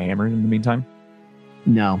looking at my hammer in the meantime?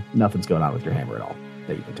 No, nothing's going on with your hammer at all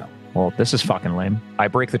that you can tell. Well, this is fucking lame. I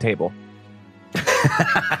break the table.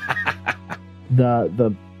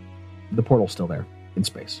 The portal's still there in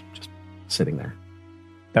space, just sitting there.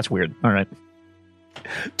 That's weird. All right.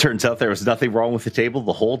 Turns out there was nothing wrong with the table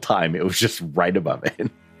the whole time. It was just right above it.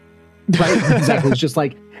 Right, exactly. It's just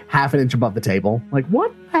like half an inch above the table. Like,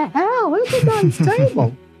 what the hell? It's a nice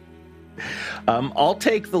table. I'll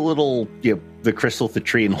take the little, the crystal with the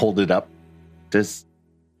tree and hold it up. Does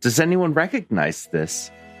anyone recognize this?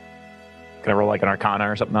 Can I roll like an Arcana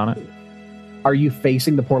or something on it? Are you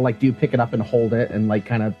facing the portal? Like, do you pick it up and hold it and like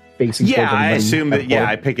kind of facing? Yeah, I assume that. Yeah,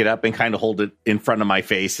 I pick it up and kind of hold it in front of my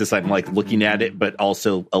face as I'm like looking at it, but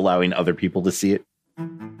also allowing other people to see it.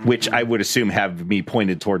 Which I would assume have me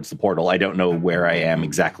pointed towards the portal. I don't know where I am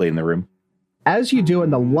exactly in the room. As you do,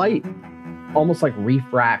 and the light almost like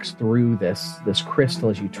refracts through this crystal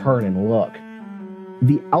as you turn and look,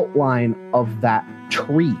 the outline of that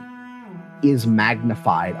tree is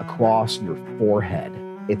magnified across your forehead.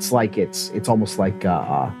 It's like it's almost like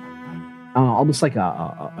a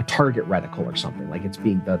target reticle or something. Like it's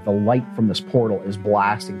being the light from this portal is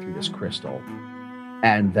blasting through this crystal.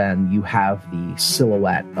 And then you have the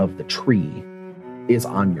silhouette of the tree is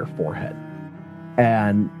on your forehead.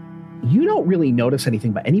 And you don't really notice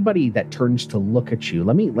anything, but anybody that turns to look at you,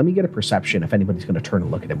 let me get a perception if anybody's going to turn and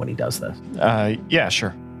look at him when he does this. Yeah,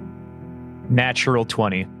 sure. Natural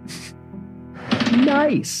 20.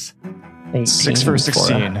 Nice. 6 for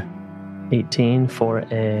 16. 18 for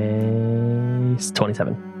a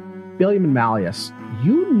 27. Billiam and Malleus,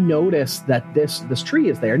 you notice that this tree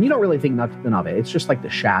is there, and you don't really think nothing of it. It's just like the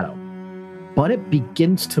shadow. But it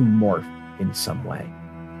begins to morph in some way.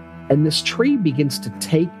 And this tree begins to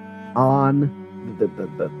take on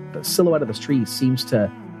the silhouette of this tree seems to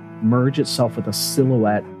merge itself with a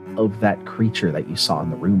silhouette of that creature that you saw in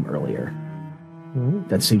the room earlier. Mm-hmm.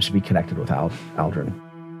 That seems to be connected with Aldrin.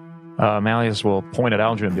 Malleus will point at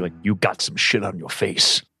Aldrin and be like, "You got some shit on your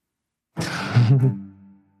face." He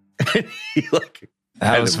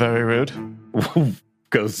that was very rude.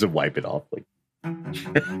 Goes to wipe it off. Like,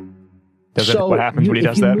 what happens when he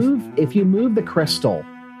does that? If you move the crystal,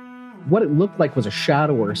 what it looked like was a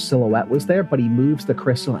shadow or a silhouette was there, but he moves the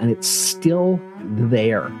crystal and it's still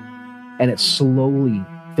there, and it slowly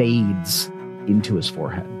fades into his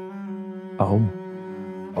forehead. Oh,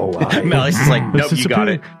 Malleus is like, "Nope, you got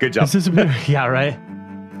it. Good job." Yeah, right.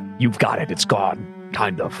 You've got it. It's gone.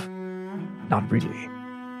 Kind of. Not really.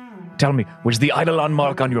 Tell me, was the Eidolon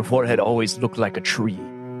mark on your forehead always look like a tree?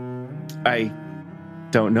 I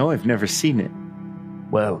don't know. I've never seen it.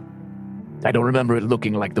 Well, I don't remember it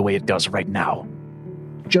looking like the way it does right now.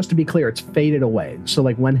 Just to be clear, it's faded away. So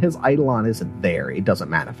like when his Eidolon isn't there, it doesn't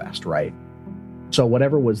manifest, right? So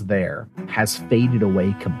whatever was there has faded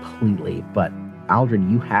away completely. But Aldrin,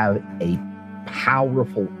 you have a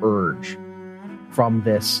powerful urge from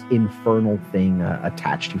this infernal thing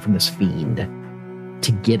attached to you, from this fiend,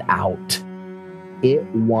 to get out. It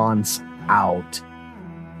wants out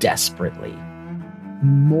desperately.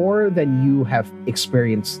 More than you have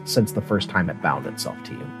experienced since the first time it bound itself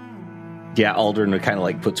to you. Yeah, Aldrin kind of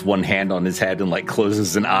like puts one hand on his head and like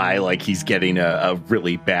closes an eye like he's getting a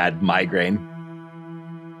really bad migraine.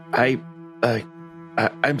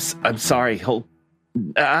 I'm sorry.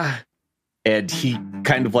 And he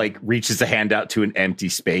kind of like reaches a hand out to an empty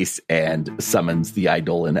space and summons the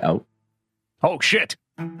Eidolon out. Oh shit!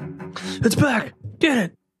 It's back! Get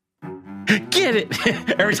it! Get it!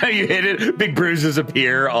 Every time you hit it, big bruises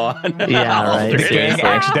appear on. Yeah, right. The gang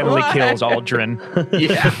accidentally kills Aldrin.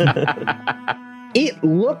 Yeah. It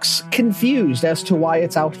looks confused as to why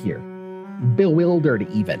it's out here. Bewildered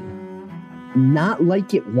even. Not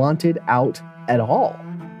like it wanted out at all.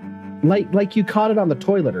 Like you caught it on the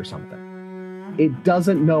toilet or something. It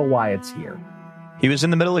doesn't know why it's here. He was in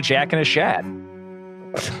the middle of jacking a shat.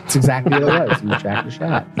 That's exactly what it was. He was jacking a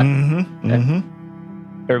shat. Mm-hmm. Mm-hmm.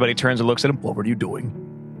 Everybody turns and looks at him. What were you doing?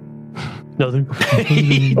 Nothing.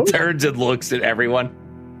 He turns and looks at everyone.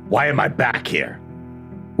 Why am I back here?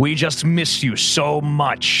 We just miss you so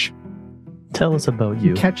much. Tell us about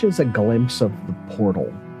you. He catches a glimpse of the portal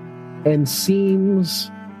and seems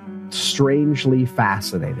strangely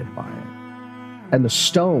fascinated by it. And the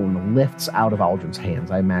stone lifts out of Aldrin's hands.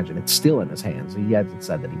 I imagine it's still in his hands. He hasn't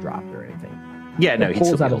said that he dropped it or anything. Yeah, no, it he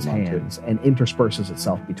pulls out of his holds on to it. hands and intersperses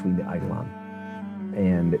itself between the Eidolon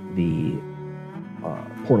and the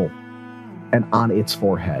portal. And on its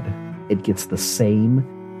forehead, it gets the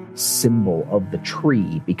same symbol of the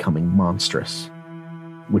tree becoming monstrous,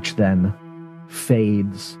 which then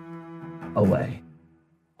fades away.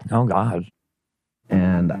 Oh, God.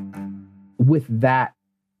 And with that,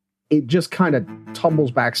 it just kind of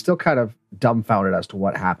tumbles back, still kind of dumbfounded as to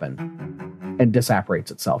what happened, and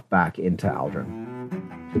disapparates itself back into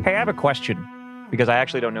Aldrin. Hey, I have a question, because I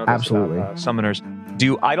actually don't know this Absolutely. about summoners.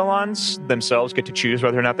 Do Eidolons themselves get to choose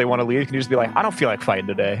whether or not they want to leave? Can you just be like, I don't feel like fighting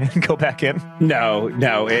today, and go back in? No,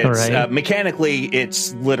 it's Right. Mechanically,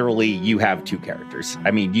 it's literally you have two characters.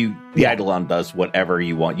 I mean, the Eidolon does whatever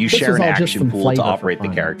you want. You This share is an all just action some pool flavor to for operate the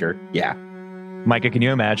fun. character. Yeah. Micah, can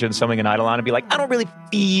you imagine summoning an Eidolon and be like, I don't really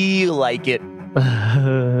feel like it. Nah,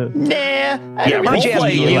 I Yeah, don't really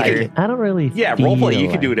roleplay, feel you like can- it. I don't really. Yeah, feel roleplay, you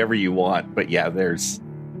can like- do whatever you want. But yeah, there's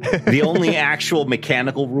the only actual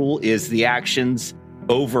mechanical rule is the actions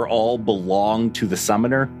overall belong to the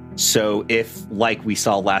summoner. So if, like we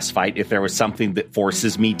saw last fight, if there was something that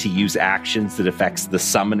forces me to use actions that affects the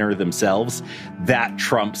summoner themselves, that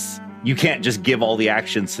trumps. You can't just give all the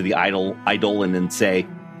actions to the Eidolon and say,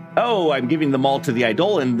 oh, I'm giving them all to the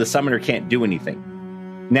Eidolon, the summoner can't do anything.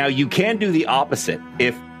 Now, you can do the opposite.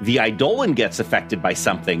 If the Eidolon gets affected by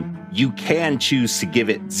something, you can choose to give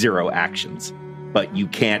it 0 actions, but you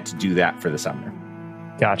can't do that for the summoner.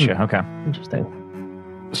 Gotcha, okay. Interesting.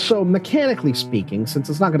 So, mechanically speaking, since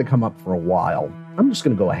it's not going to come up for a while, I'm just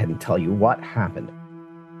going to go ahead and tell you what happened.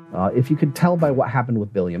 If you could tell by what happened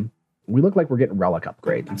with Billiam, we look like we're getting relic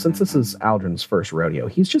upgrade. And since this is Aldrin's first rodeo,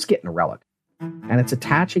 he's just getting a relic. And it's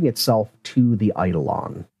attaching itself to the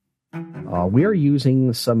Eidolon. We are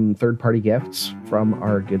using some third-party gifts from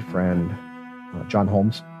our good friend, John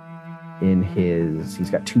Holmes. He's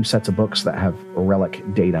got 2 sets of books that have relic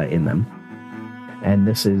data in them. And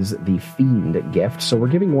this is the Fiend gift. So we're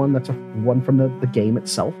giving one that's one from the game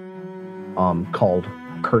itself, called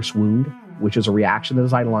Curse Wound, which is a reaction that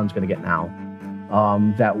his Eidolon's going to get now.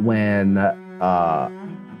 That when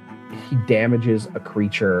he damages a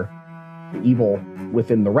creature, the evil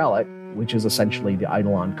within the relic, which is essentially the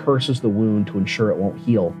Eidolon, curses the wound to ensure it won't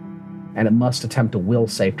heal, and it must attempt a will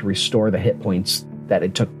save to restore the hit points that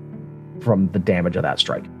it took from the damage of that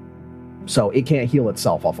strike. So it can't heal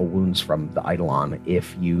itself off of wounds from the Eidolon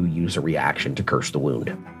if you use a reaction to curse the wound.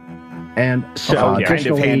 And So kind of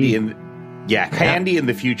additionally- handy in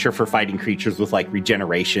the future for fighting creatures with like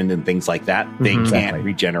regeneration and things like that. They can't Exactly.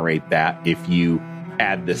 regenerate that if you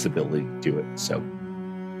add this ability to it. So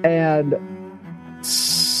And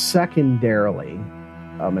secondarily,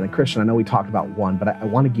 and Christian, I know we talked about one, but I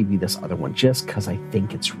want to give you this other one just because I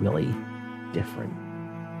think it's really different.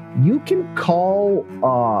 You can call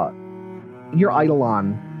your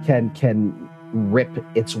Eidolon can rip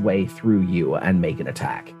its way through you and make an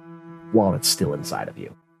attack while it's still inside of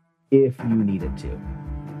you, if you needed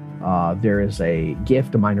to. There is a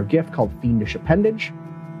minor gift called Fiendish Appendage,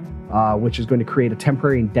 which is going to create a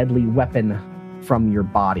temporary and deadly weapon from your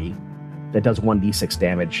body that does 1d6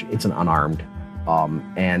 damage. It's an unarmed,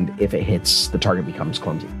 and if it hits, the target becomes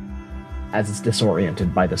clumsy, as it's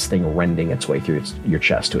disoriented by this thing rending its way through your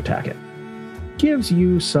chest to attack it. Gives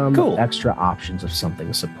you some Cool. extra options if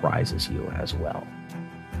something surprises you as well.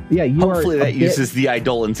 Yeah, you hopefully are that uses the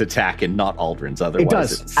Eidolon's attack and not Aldrin's. Otherwise, it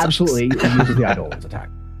does. sucks. Absolutely. It uses the Eidolon's attack.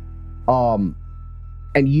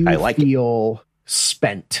 And you I like it. feel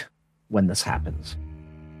spent when this happens.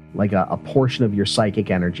 Like a portion of your psychic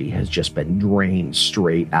energy has just been drained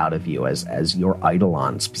straight out of you as your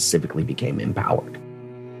Eidolon specifically became empowered.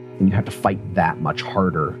 And you have to fight that much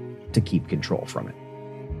harder to keep control from it.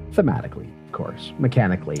 Thematically, of course.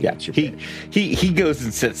 Mechanically, Yeah, it's your he, bitch. he goes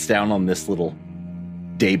and sits down on this little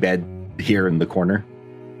daybed here in the corner.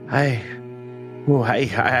 I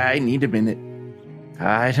need a minute.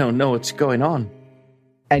 I don't know what's going on.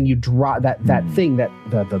 And you drop that thing, that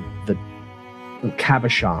the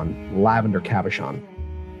cabochon, lavender cabochon,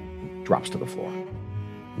 drops to the floor.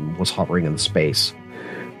 It was hovering in the space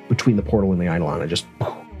between the portal and the Eidolon. It just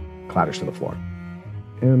clatters to the floor.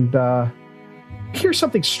 And you hear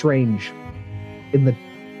something strange in the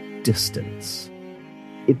distance.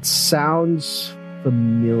 It sounds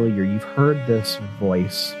familiar. You've heard this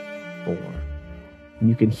voice before. And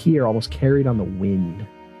you can hear, almost carried on the wind,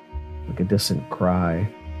 like a distant cry,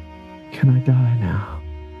 "Can I die now?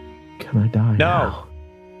 Can I die now?"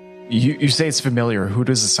 You say it's familiar. Who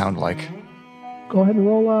does it sound like? Go ahead and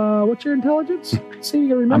roll, what's your intelligence? See if you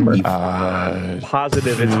can remember. I'm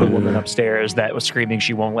positive it's the woman upstairs that was screaming,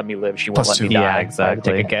 "She won't let me live. She won't let me die." Yeah,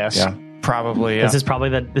 exactly. Take a guess. Yeah, probably. Yeah. This is probably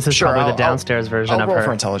the downstairs version I'll of roll her.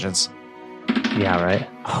 for intelligence. Yeah, right.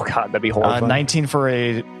 Oh god, that'd be horrible. 19 for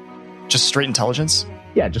a just straight intelligence.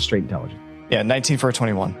 Yeah, just straight intelligence. Yeah, 19 for a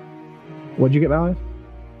 21. What'd you get, Valiant?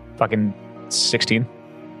 Fucking 16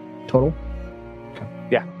 total? Okay.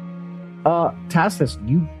 Yeah. Tacitus,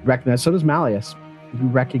 you recognize, so does Malleus. You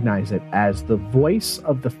recognize it as the voice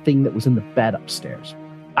of the thing that was in the bed upstairs.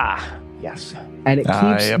 Yes. And it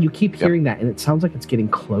keeps you keep hearing that, and it sounds like it's getting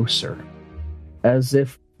closer. As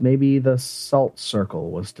if maybe the salt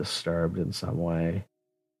circle was disturbed in some way.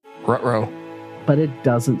 Ruh-roh. But it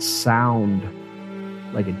doesn't sound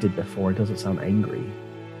like it did before. It doesn't sound angry.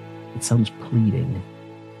 It sounds pleading.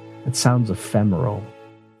 It sounds ephemeral.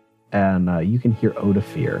 And you can hear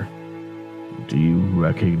Odophir. "Do you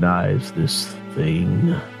recognize this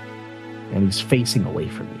thing?" And he's facing away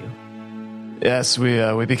from you. Yes,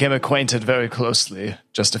 we became acquainted very closely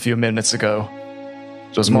just a few minutes ago.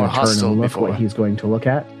 It was more hostile look before. What he's going to look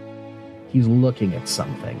at? He's looking at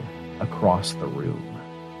something across the room,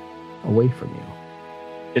 away from you.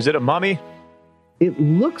 Is it a mummy? It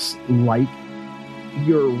looks like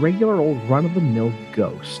your regular old run-of-the-mill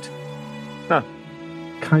ghost. Huh.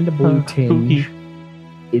 Kind of blue tinge. Spooky.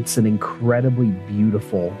 It's an incredibly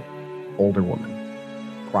beautiful older woman,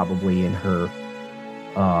 probably in her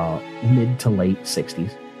mid to late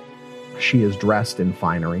 60s. She is dressed in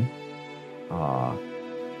finery.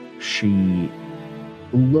 She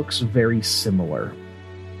looks very similar.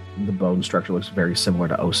 The bone structure looks very similar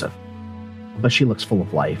to Osif, but she looks full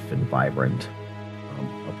of life and vibrant.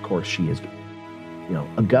 Of course, she is,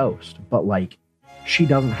 a ghost, but she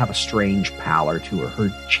doesn't have a strange pallor to her. Her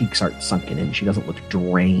cheeks aren't sunken in. She doesn't look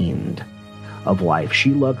drained of life.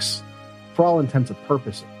 She looks, for all intents and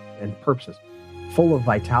purposes, full of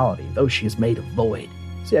vitality, though she is made of void.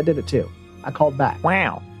 See, I did it too. I called back.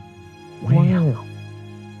 Wow.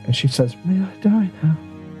 And she says, "May I die now?"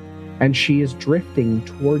 And she is drifting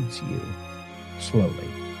towards you slowly.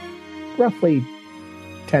 Roughly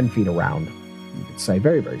 10 feet around, you could say.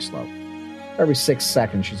 Very, very slow. Every 6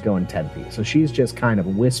 seconds, she's going 10 feet. So she's just kind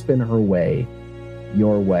of wisping her way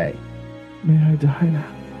your way. "May I die now?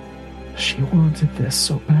 She wanted this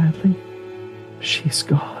so badly. She's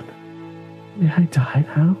gone. May I die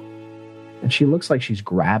now?" And she looks like she's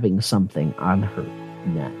grabbing something on her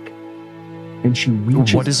neck. And she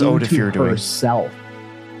reaches What is Odophir doing? herself.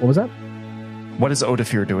 What was that? What is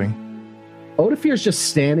Odophir doing? Odophir's just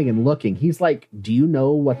standing and looking. He's like, "Do you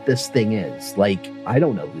know what this thing is? I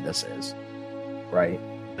don't know who this is." Right?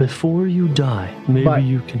 Before you die, maybe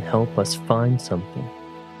you can help us find something.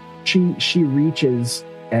 She reaches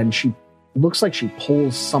and she looks like she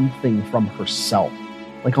pulls something from herself.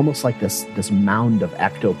 Almost like this mound of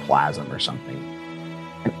ectoplasm or something.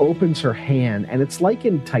 And opens her hand, and it's like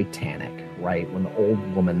in Titanic, right? When the old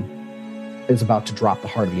woman is about to drop the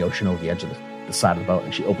heart of the ocean over the edge of the side of the boat,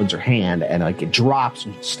 and she opens her hand, and it drops,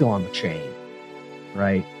 and it's still on the chain,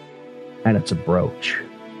 right? And it's a brooch.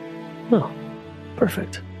 Oh,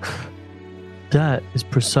 perfect. That is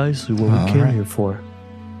precisely what we came here for.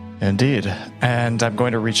 Indeed. And I'm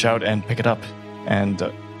going to reach out and pick it up and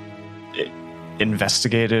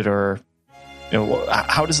investigate it, or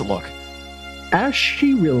how does it look? As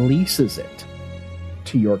she releases it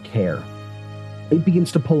to your care, it begins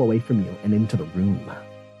to pull away from you and into the room.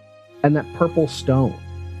 And that purple stone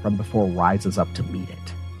from before rises up to meet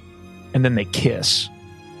it. And then they kiss.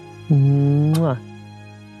 Mwah.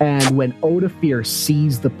 And when Odophir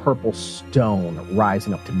sees the purple stone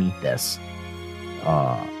rising up to meet this,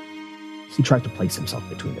 he tries to place himself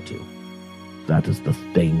between the two. "That is the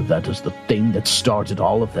thing that started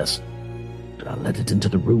all of this. Do not let it into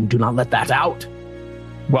the room. Do not let that out."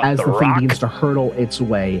 What, As the thing rock? begins to hurtle its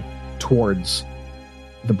way towards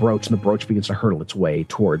the brooch, and the brooch begins to hurtle its way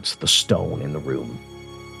towards the stone in the room.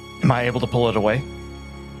 Am I able to pull it away?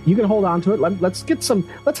 You can hold on to it. Let's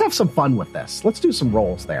have some fun with this. Let's do some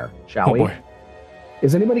rolls there, shall we? Boy.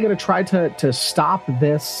 Is anybody going to try to stop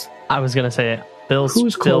this? I was going to say Bill's.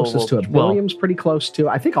 Who's closest to it? Well, William's pretty close to it.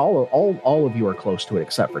 I think all of you are close to it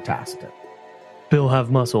except for Tacitus. Bill have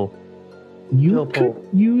muscle. You could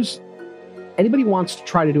use... Anybody wants to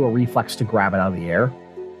try to do a reflex to grab it out of the air?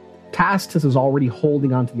 Tacitus is already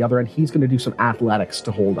holding on to the other end. He's going to do some athletics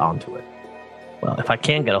to hold on to it. Well, if I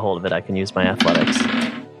can get a hold of it, I can use my athletics.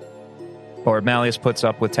 Or Malleus puts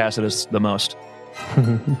up with Tacitus the most.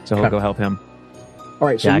 So he'll go help him. All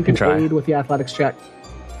right, so Yeah, I you can can try. aid with the athletics check.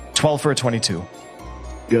 12 for a 22.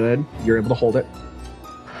 Good. You're able to hold it.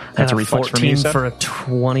 That's a reflex for me, you 14 said? for a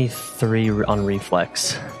 23 on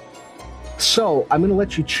reflex. So I'm going to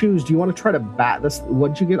let you choose. Do you want to try to bat this?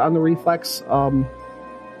 What did you get on the reflex,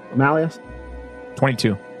 Malleus?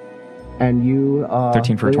 22. And you...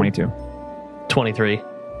 13 for a William? 22. 23.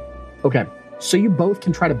 Okay, so you both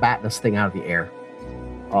can try to bat this thing out of the air.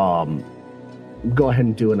 Go ahead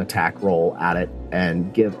and do an attack roll at it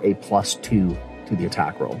and give a +2 to the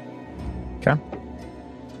attack roll. Okay.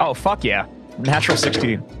 Oh, fuck yeah. Natural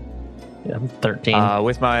 16. Yeah, 13.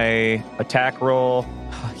 With my attack roll,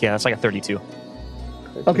 yeah, that's like a 32.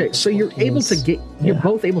 Okay, so you're able to get... You're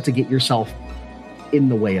both able to get yourself in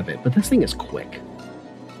the way of it, but this thing is quick.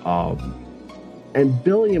 And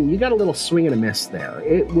Billiam, you got a little swing and a miss there.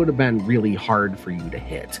 It would have been really hard for you to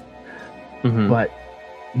hit. Mhm. But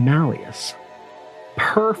Malleus,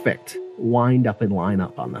 perfect wind up and line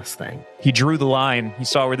up on this thing. He drew the line. He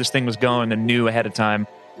saw where this thing was going and knew ahead of time.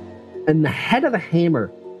 And the head of the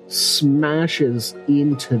hammer smashes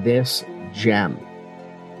into this gem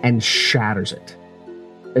and shatters it.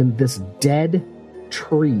 And this dead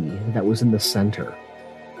tree that was in the center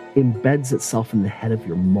embeds itself in the head of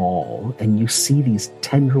your maul, and you see these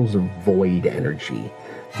tendrils of void energy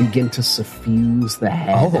begin to suffuse the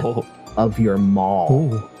head of your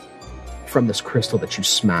maul from this crystal that you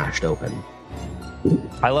smashed open.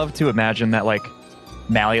 I love to imagine that, like,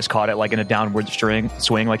 Malleus caught it, like, in a downward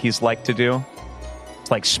swing, like he's like to do.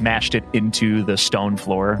 It's like smashed it into the stone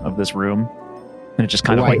floor of this room, and it just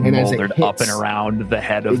kind of, like, and as it molded hits- up and around the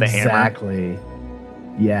head of the hammer. Exactly.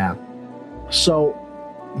 Yeah. So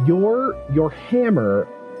your hammer.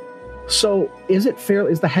 So is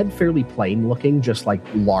the head fairly plain looking, just like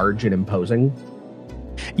large and imposing?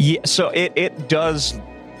 Yeah, so it does.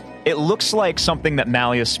 It looks like something that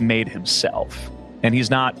Malleus made himself, and he's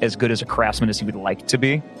not as good as a craftsman as he would like to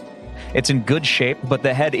be. It's in good shape, but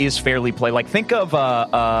the head is fairly plain. Like, think of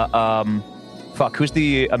who's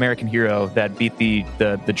the American hero that beat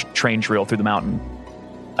the train drill through the mountain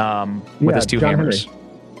with his two John hammers? Henry.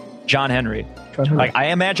 John Henry. Like, I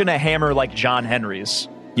imagine a hammer like John Henry's.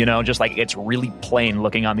 You know, just like it's really plain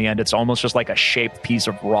looking on the end. It's almost just like a shaped piece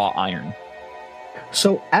of raw iron.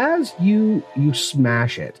 So as you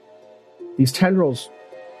smash it, these tendrils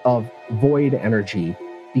of void energy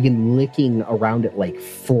begin licking around it like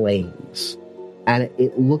flames, and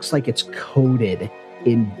it looks like it's coated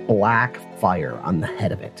in black fire on the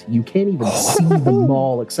head of it. You can't even see the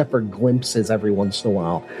maul except for glimpses every once in a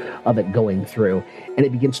while of it going through, and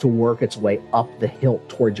it begins to work its way up the hilt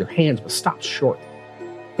towards your hands, but stops short.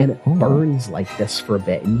 And it burns like this for a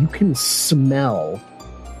bit, and you can smell.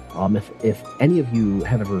 If any of you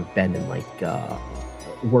have ever been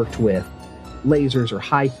in worked with lasers or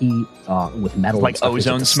high heat with metal, like and stuff,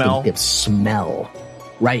 ozone there's a smell? distinctive smell,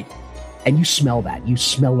 right? And you smell that. You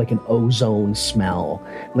smell like an ozone smell,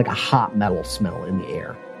 like a hot metal smell in the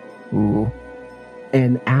air. Ooh.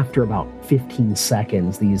 And after about 15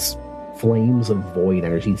 seconds, these flames of void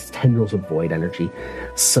energy, these tendrils of void energy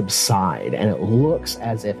subside, and it looks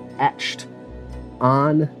as if etched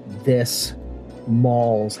on this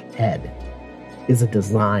maul's head is a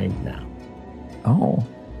design now. Oh.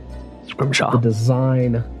 The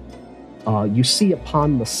design, you see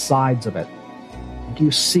upon the sides of it,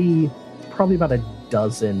 you see probably about a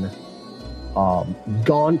dozen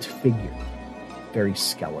gaunt figures, very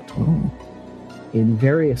skeletal, in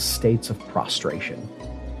various states of prostration,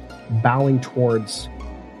 bowing towards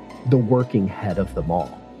the working head of the maul.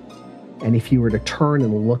 And if you were to turn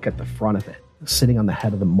and look at the front of it, sitting on the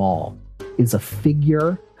head of the maul, is a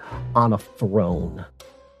figure on a throne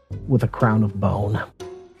with a crown of bone.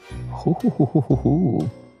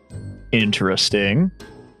 Interesting.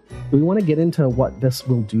 Do we want to get into what this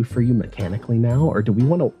will do for you mechanically now, or do we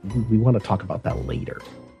want to talk about that later?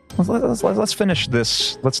 Let's finish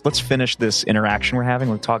this. Let's finish this interaction we're having.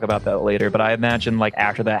 We'll talk about that later. But I imagine, like,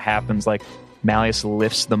 after that happens, like, Malleus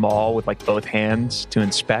lifts the maul with, like, both hands to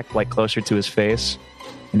inspect, like, closer to his face,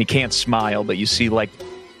 and he can't smile, but you see, like,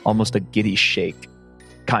 almost a giddy shake,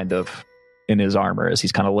 kind of, in his armor as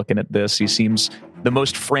he's kind of looking at this. He seems the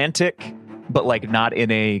most frantic, but like not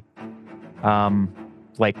in a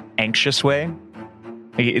like anxious way.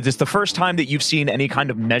 It's the first time that you've seen any kind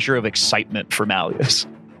of measure of excitement from Malleus.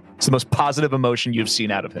 It's the most positive emotion you've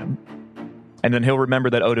seen out of him. And then he'll remember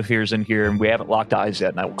that Odafir's in here and we haven't locked eyes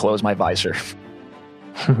yet, and I will close my visor.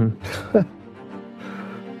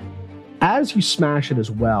 As you smash it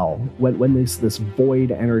as well, when this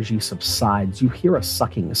void energy subsides, you hear a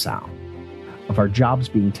sucking sound of our jobs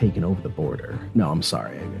being taken over the border. No, I'm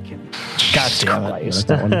sorry. I can't. God damn it. You like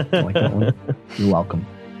that one? You like that one? You're welcome.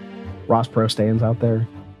 Ross Pro stands out there.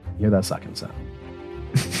 You hear that sucking sound.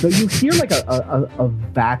 So you hear like a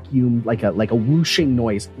vacuum, like a whooshing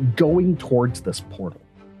noise going towards this portal.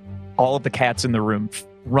 All of the cats in the room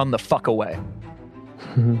run the fuck away.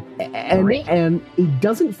 And it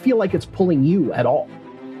doesn't feel like it's pulling you at all.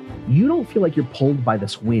 You don't feel like you're pulled by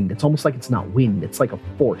this wind. It's almost like it's not wind. It's like a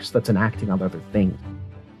force that's enacting on other things.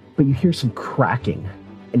 But you hear some cracking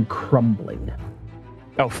and crumbling.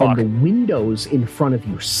 Oh, fuck. And the windows in front of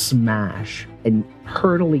you smash, and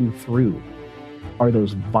hurtling through are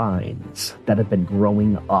those vines that have been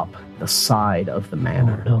growing up the side of the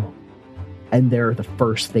manor. Oh, no. And they're the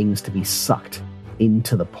first things to be sucked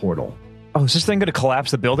into the portal. Oh, is this thing going to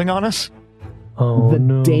collapse the building on us? Oh, the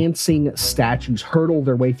no. dancing statues hurtle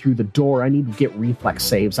their way through the door. I need to get reflex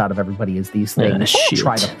saves out of everybody as these things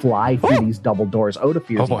try to fly through these double doors.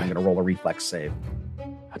 Odafir's even going to roll a reflex save.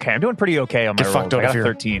 Okay, I'm doing pretty okay on my rolls. I got a Odafir.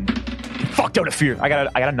 13. Fucked Odafir. I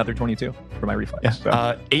got another 22 for my reflex.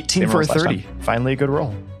 Yeah. So. 18 for a 30. Finally a good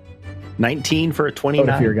roll. 19 for a 29.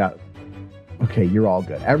 Odafir got... Okay, you're all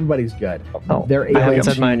good. Everybody's good. Oh, They're I haven't able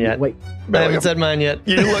said to- mine yet. Wait, I haven't said mine yet.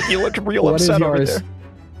 You look real what is upset over yours?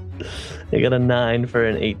 there. I got a 9 for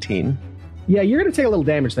an 18. Yeah, you're gonna take a little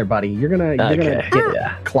damage there, buddy. You're gonna get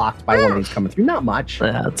Yeah. clocked by one of these coming through. Not much.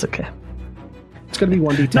 That's okay. It's gonna be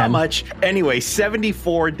 1d10. Not much. Anyway,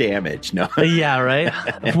 74 damage. No. Yeah, right?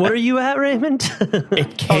 What are you at, Raymond?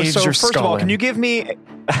 It caves so your first of skull all, in. can you give me?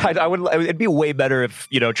 I would. It'd be way better if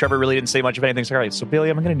Trevor really didn't say much of anything. So, all right, so Billy,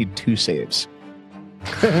 I'm going to need 2 saves.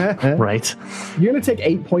 Right. You're gonna take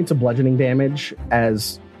 8 points of bludgeoning damage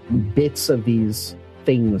as bits of these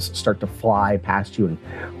things start to fly past you and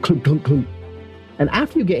clunk, clunk, clunk. And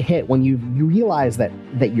after you get hit, when you realize that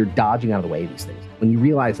you're dodging out of the way of these things, when you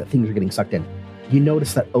realize that things are getting sucked in, you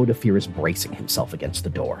notice that Odafir is bracing himself against the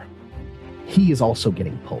door. He is also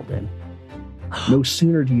getting pulled in. No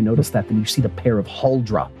sooner do you notice that than you see the pair of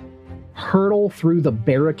Huldra hurtle through the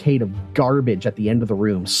barricade of garbage at the end of the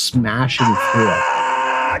room, smashing through it.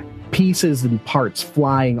 Pieces and parts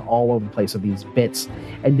flying all over the place of these bits,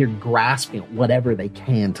 and they're grasping at whatever they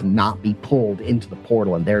can to not be pulled into the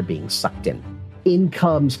portal, and they're being sucked in. In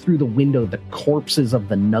comes through the window the corpses of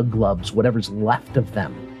the Nuglubs, whatever's left of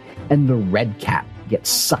them, and the Red Cat gets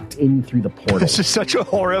sucked in through the portal. This is such a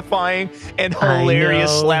horrifying and hilarious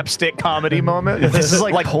know. slapstick comedy moment. This is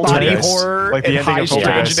like body Poltergeist. horror, Like the and ending high of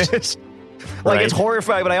Poltergeist. strangeness. Like Right. it's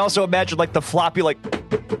horrifying, but I also imagine like the floppy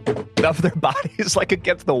of their bodies like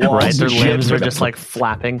against the walls. Right, their and shit. limbs are just like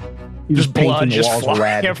flapping. You're just painting blood the just walls flying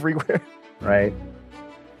red, everywhere. right?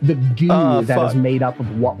 The goo that fuck. is made up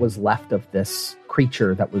of what was left of this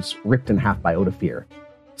creature that was ripped in half by Odafir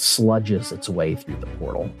sludges its way through the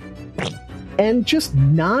portal. And just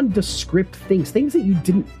nondescript things that you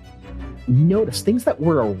didn't notice, things that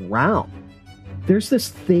were around. There's this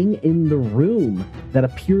thing in the room that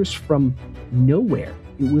appears from nowhere.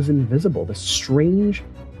 It was invisible. This strange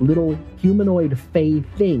little humanoid fey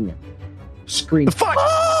thing screams Fuck!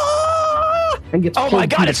 and gets Oh pulled my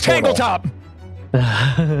god, through it's the portal.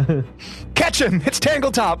 Tangletop! Catch him! It's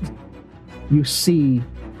Tangletop! You see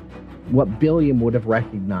what Billiam would have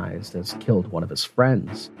recognized as killed one of his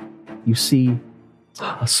friends. You see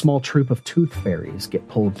a small troop of tooth fairies get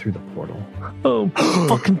pulled through the portal. Oh,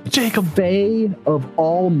 fucking Jacob. Fae of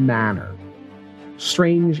all manner.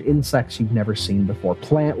 Strange insects you've never seen before.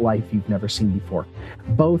 Plant life you've never seen before.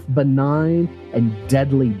 Both benign and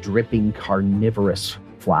deadly dripping carnivorous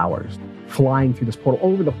flowers flying through this portal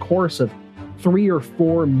over the course of 3 or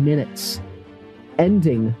 4 minutes,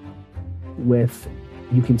 ending with,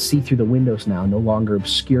 you can see through the windows now, no longer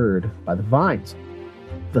obscured by the vines,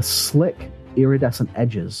 the slick, iridescent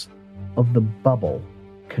edges of the bubble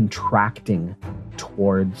contracting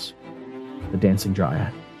towards the dancing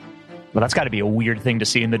dryad. Well, that's got to be a weird thing to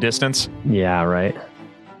see in the distance. Yeah, right.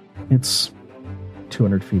 It's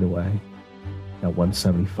 200 feet away at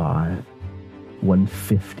 175,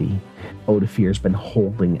 150. Odafir's been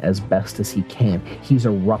holding as best as he can. He's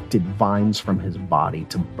erupted vines from his body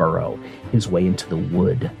to burrow his way into the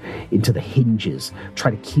wood, into the hinges,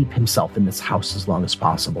 try to keep himself in this house as long as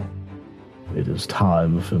possible. It is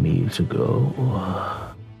time for me to go.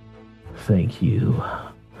 Thank you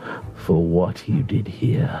for what you did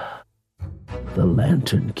here. The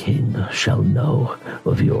Lantern King shall know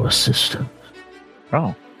of your assistance.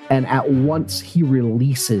 Oh. And at once he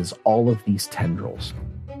releases all of these tendrils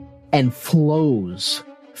and flows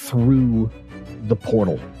through the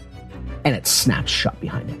portal, and it snaps shut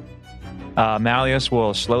behind him. Malleus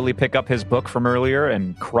will slowly pick up his book from earlier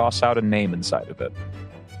and cross out a name inside of it.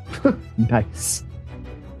 Nice.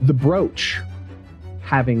 The brooch,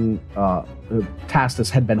 having Tastus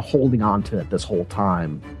had been holding on to it this whole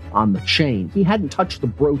time on the chain. He hadn't touched the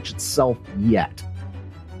brooch itself yet.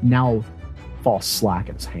 Now falls slack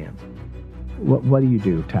in his hand. What do you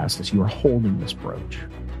do, Tastus? You are holding this brooch,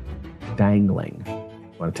 dangling.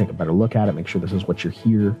 Want to take a better look at it, make sure this is what you're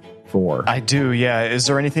here for. I do, yeah. Is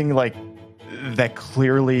there anything like that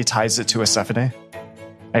clearly ties it to Persephone?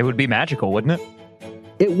 It would be magical, wouldn't it?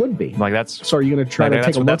 It would be. Like that's. So are you going to try to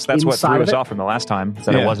take a look That's what inside threw of us it? off from the last time.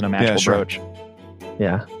 That it wasn't a magical brooch.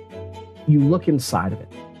 Yeah. You look inside of it.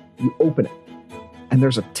 You open it, and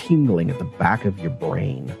there's a tingling at the back of your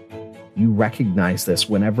brain. You recognize this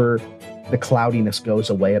whenever the cloudiness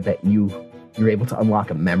goes away a bit. You're able to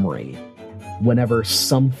unlock a memory. Whenever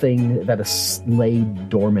something that is laid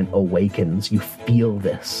dormant awakens, you feel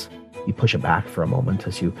this. You push it back for a moment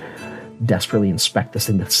as you desperately inspect this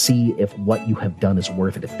thing to see if what you have done is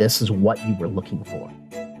worth it, if this is what you were looking for.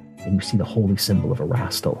 And you see the holy symbol of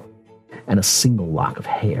Erastil and a single lock of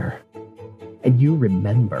hair. And you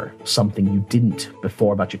remember something you didn't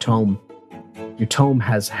before about your tome. Your tome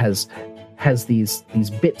has these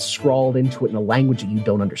bits scrawled into it in a language that you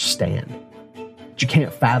don't understand. But you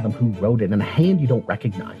can't fathom who wrote it, and a hand you don't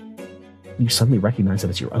recognize. You suddenly recognize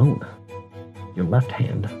it as your own. Your left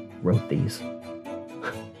hand wrote these.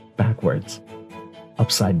 Backwards.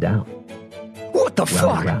 Upside down. What the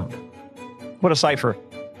fuck? Round. What a cipher.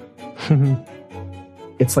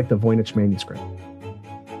 It's like the Voynich manuscript.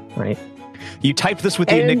 Right. You typed this with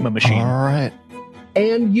the Enigma machine. All right.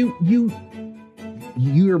 And your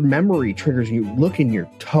memory triggers. You look in your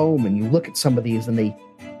tome and you look at some of these, and they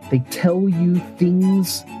tell you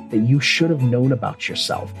things that you should have known about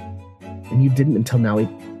yourself, and you didn't until now. It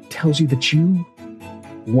tells you that you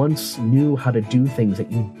once knew how to do things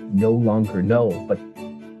that you no longer know, but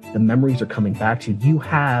the memories are coming back to you. You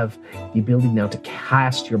have the ability now to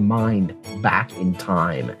cast your mind back in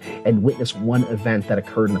time and witness one event that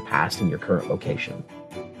occurred in the past in your current location.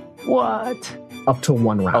 What? Up to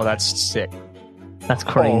one round. Oh, that's sick. That's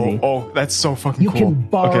crazy. Oh, that's so fucking You cool. can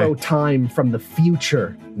borrow time from the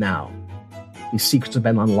future now. These secrets have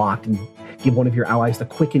been unlocked, and give one of your allies the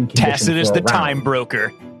quicken condition. Tacitus for a the round. time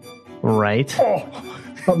broker. Right.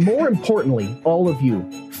 But more importantly, all of you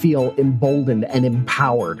feel emboldened and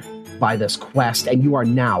empowered by this quest, and you are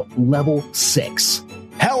now level 6.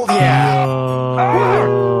 Hell yeah!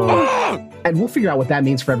 And we'll figure out what that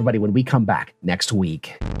means for everybody when we come back next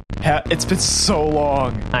week. It's been so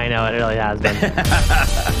long. I know, it really has been.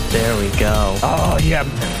 There we go. Oh, yeah.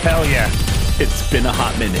 Hell yeah. It's been a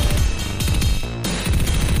hot minute.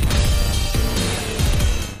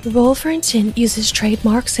 Roll for Intent uses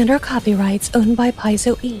trademarks and/or copyrights owned by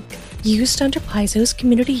Paizo Inc., used under Paizo's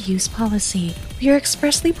community use policy. We are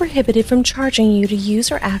expressly prohibited from charging you to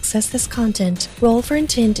use or access this content. Roll for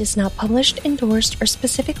Intent is not published, endorsed, or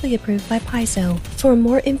specifically approved by Paizo. For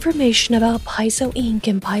more information about Paizo Inc.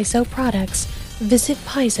 and Paizo products, visit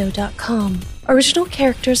paizo.com. Original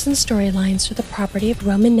characters and storylines are the property of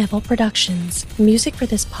Roman Neville Productions. Music for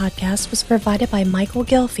this podcast was provided by Michael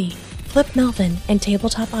Gilfie, Flip Melvin, and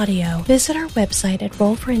Tabletop Audio. Visit our website at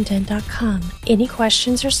rollforintent.com. Any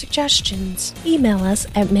questions or suggestions, email us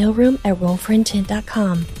at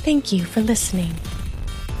mailroom@rollforintent.com. Thank you for listening.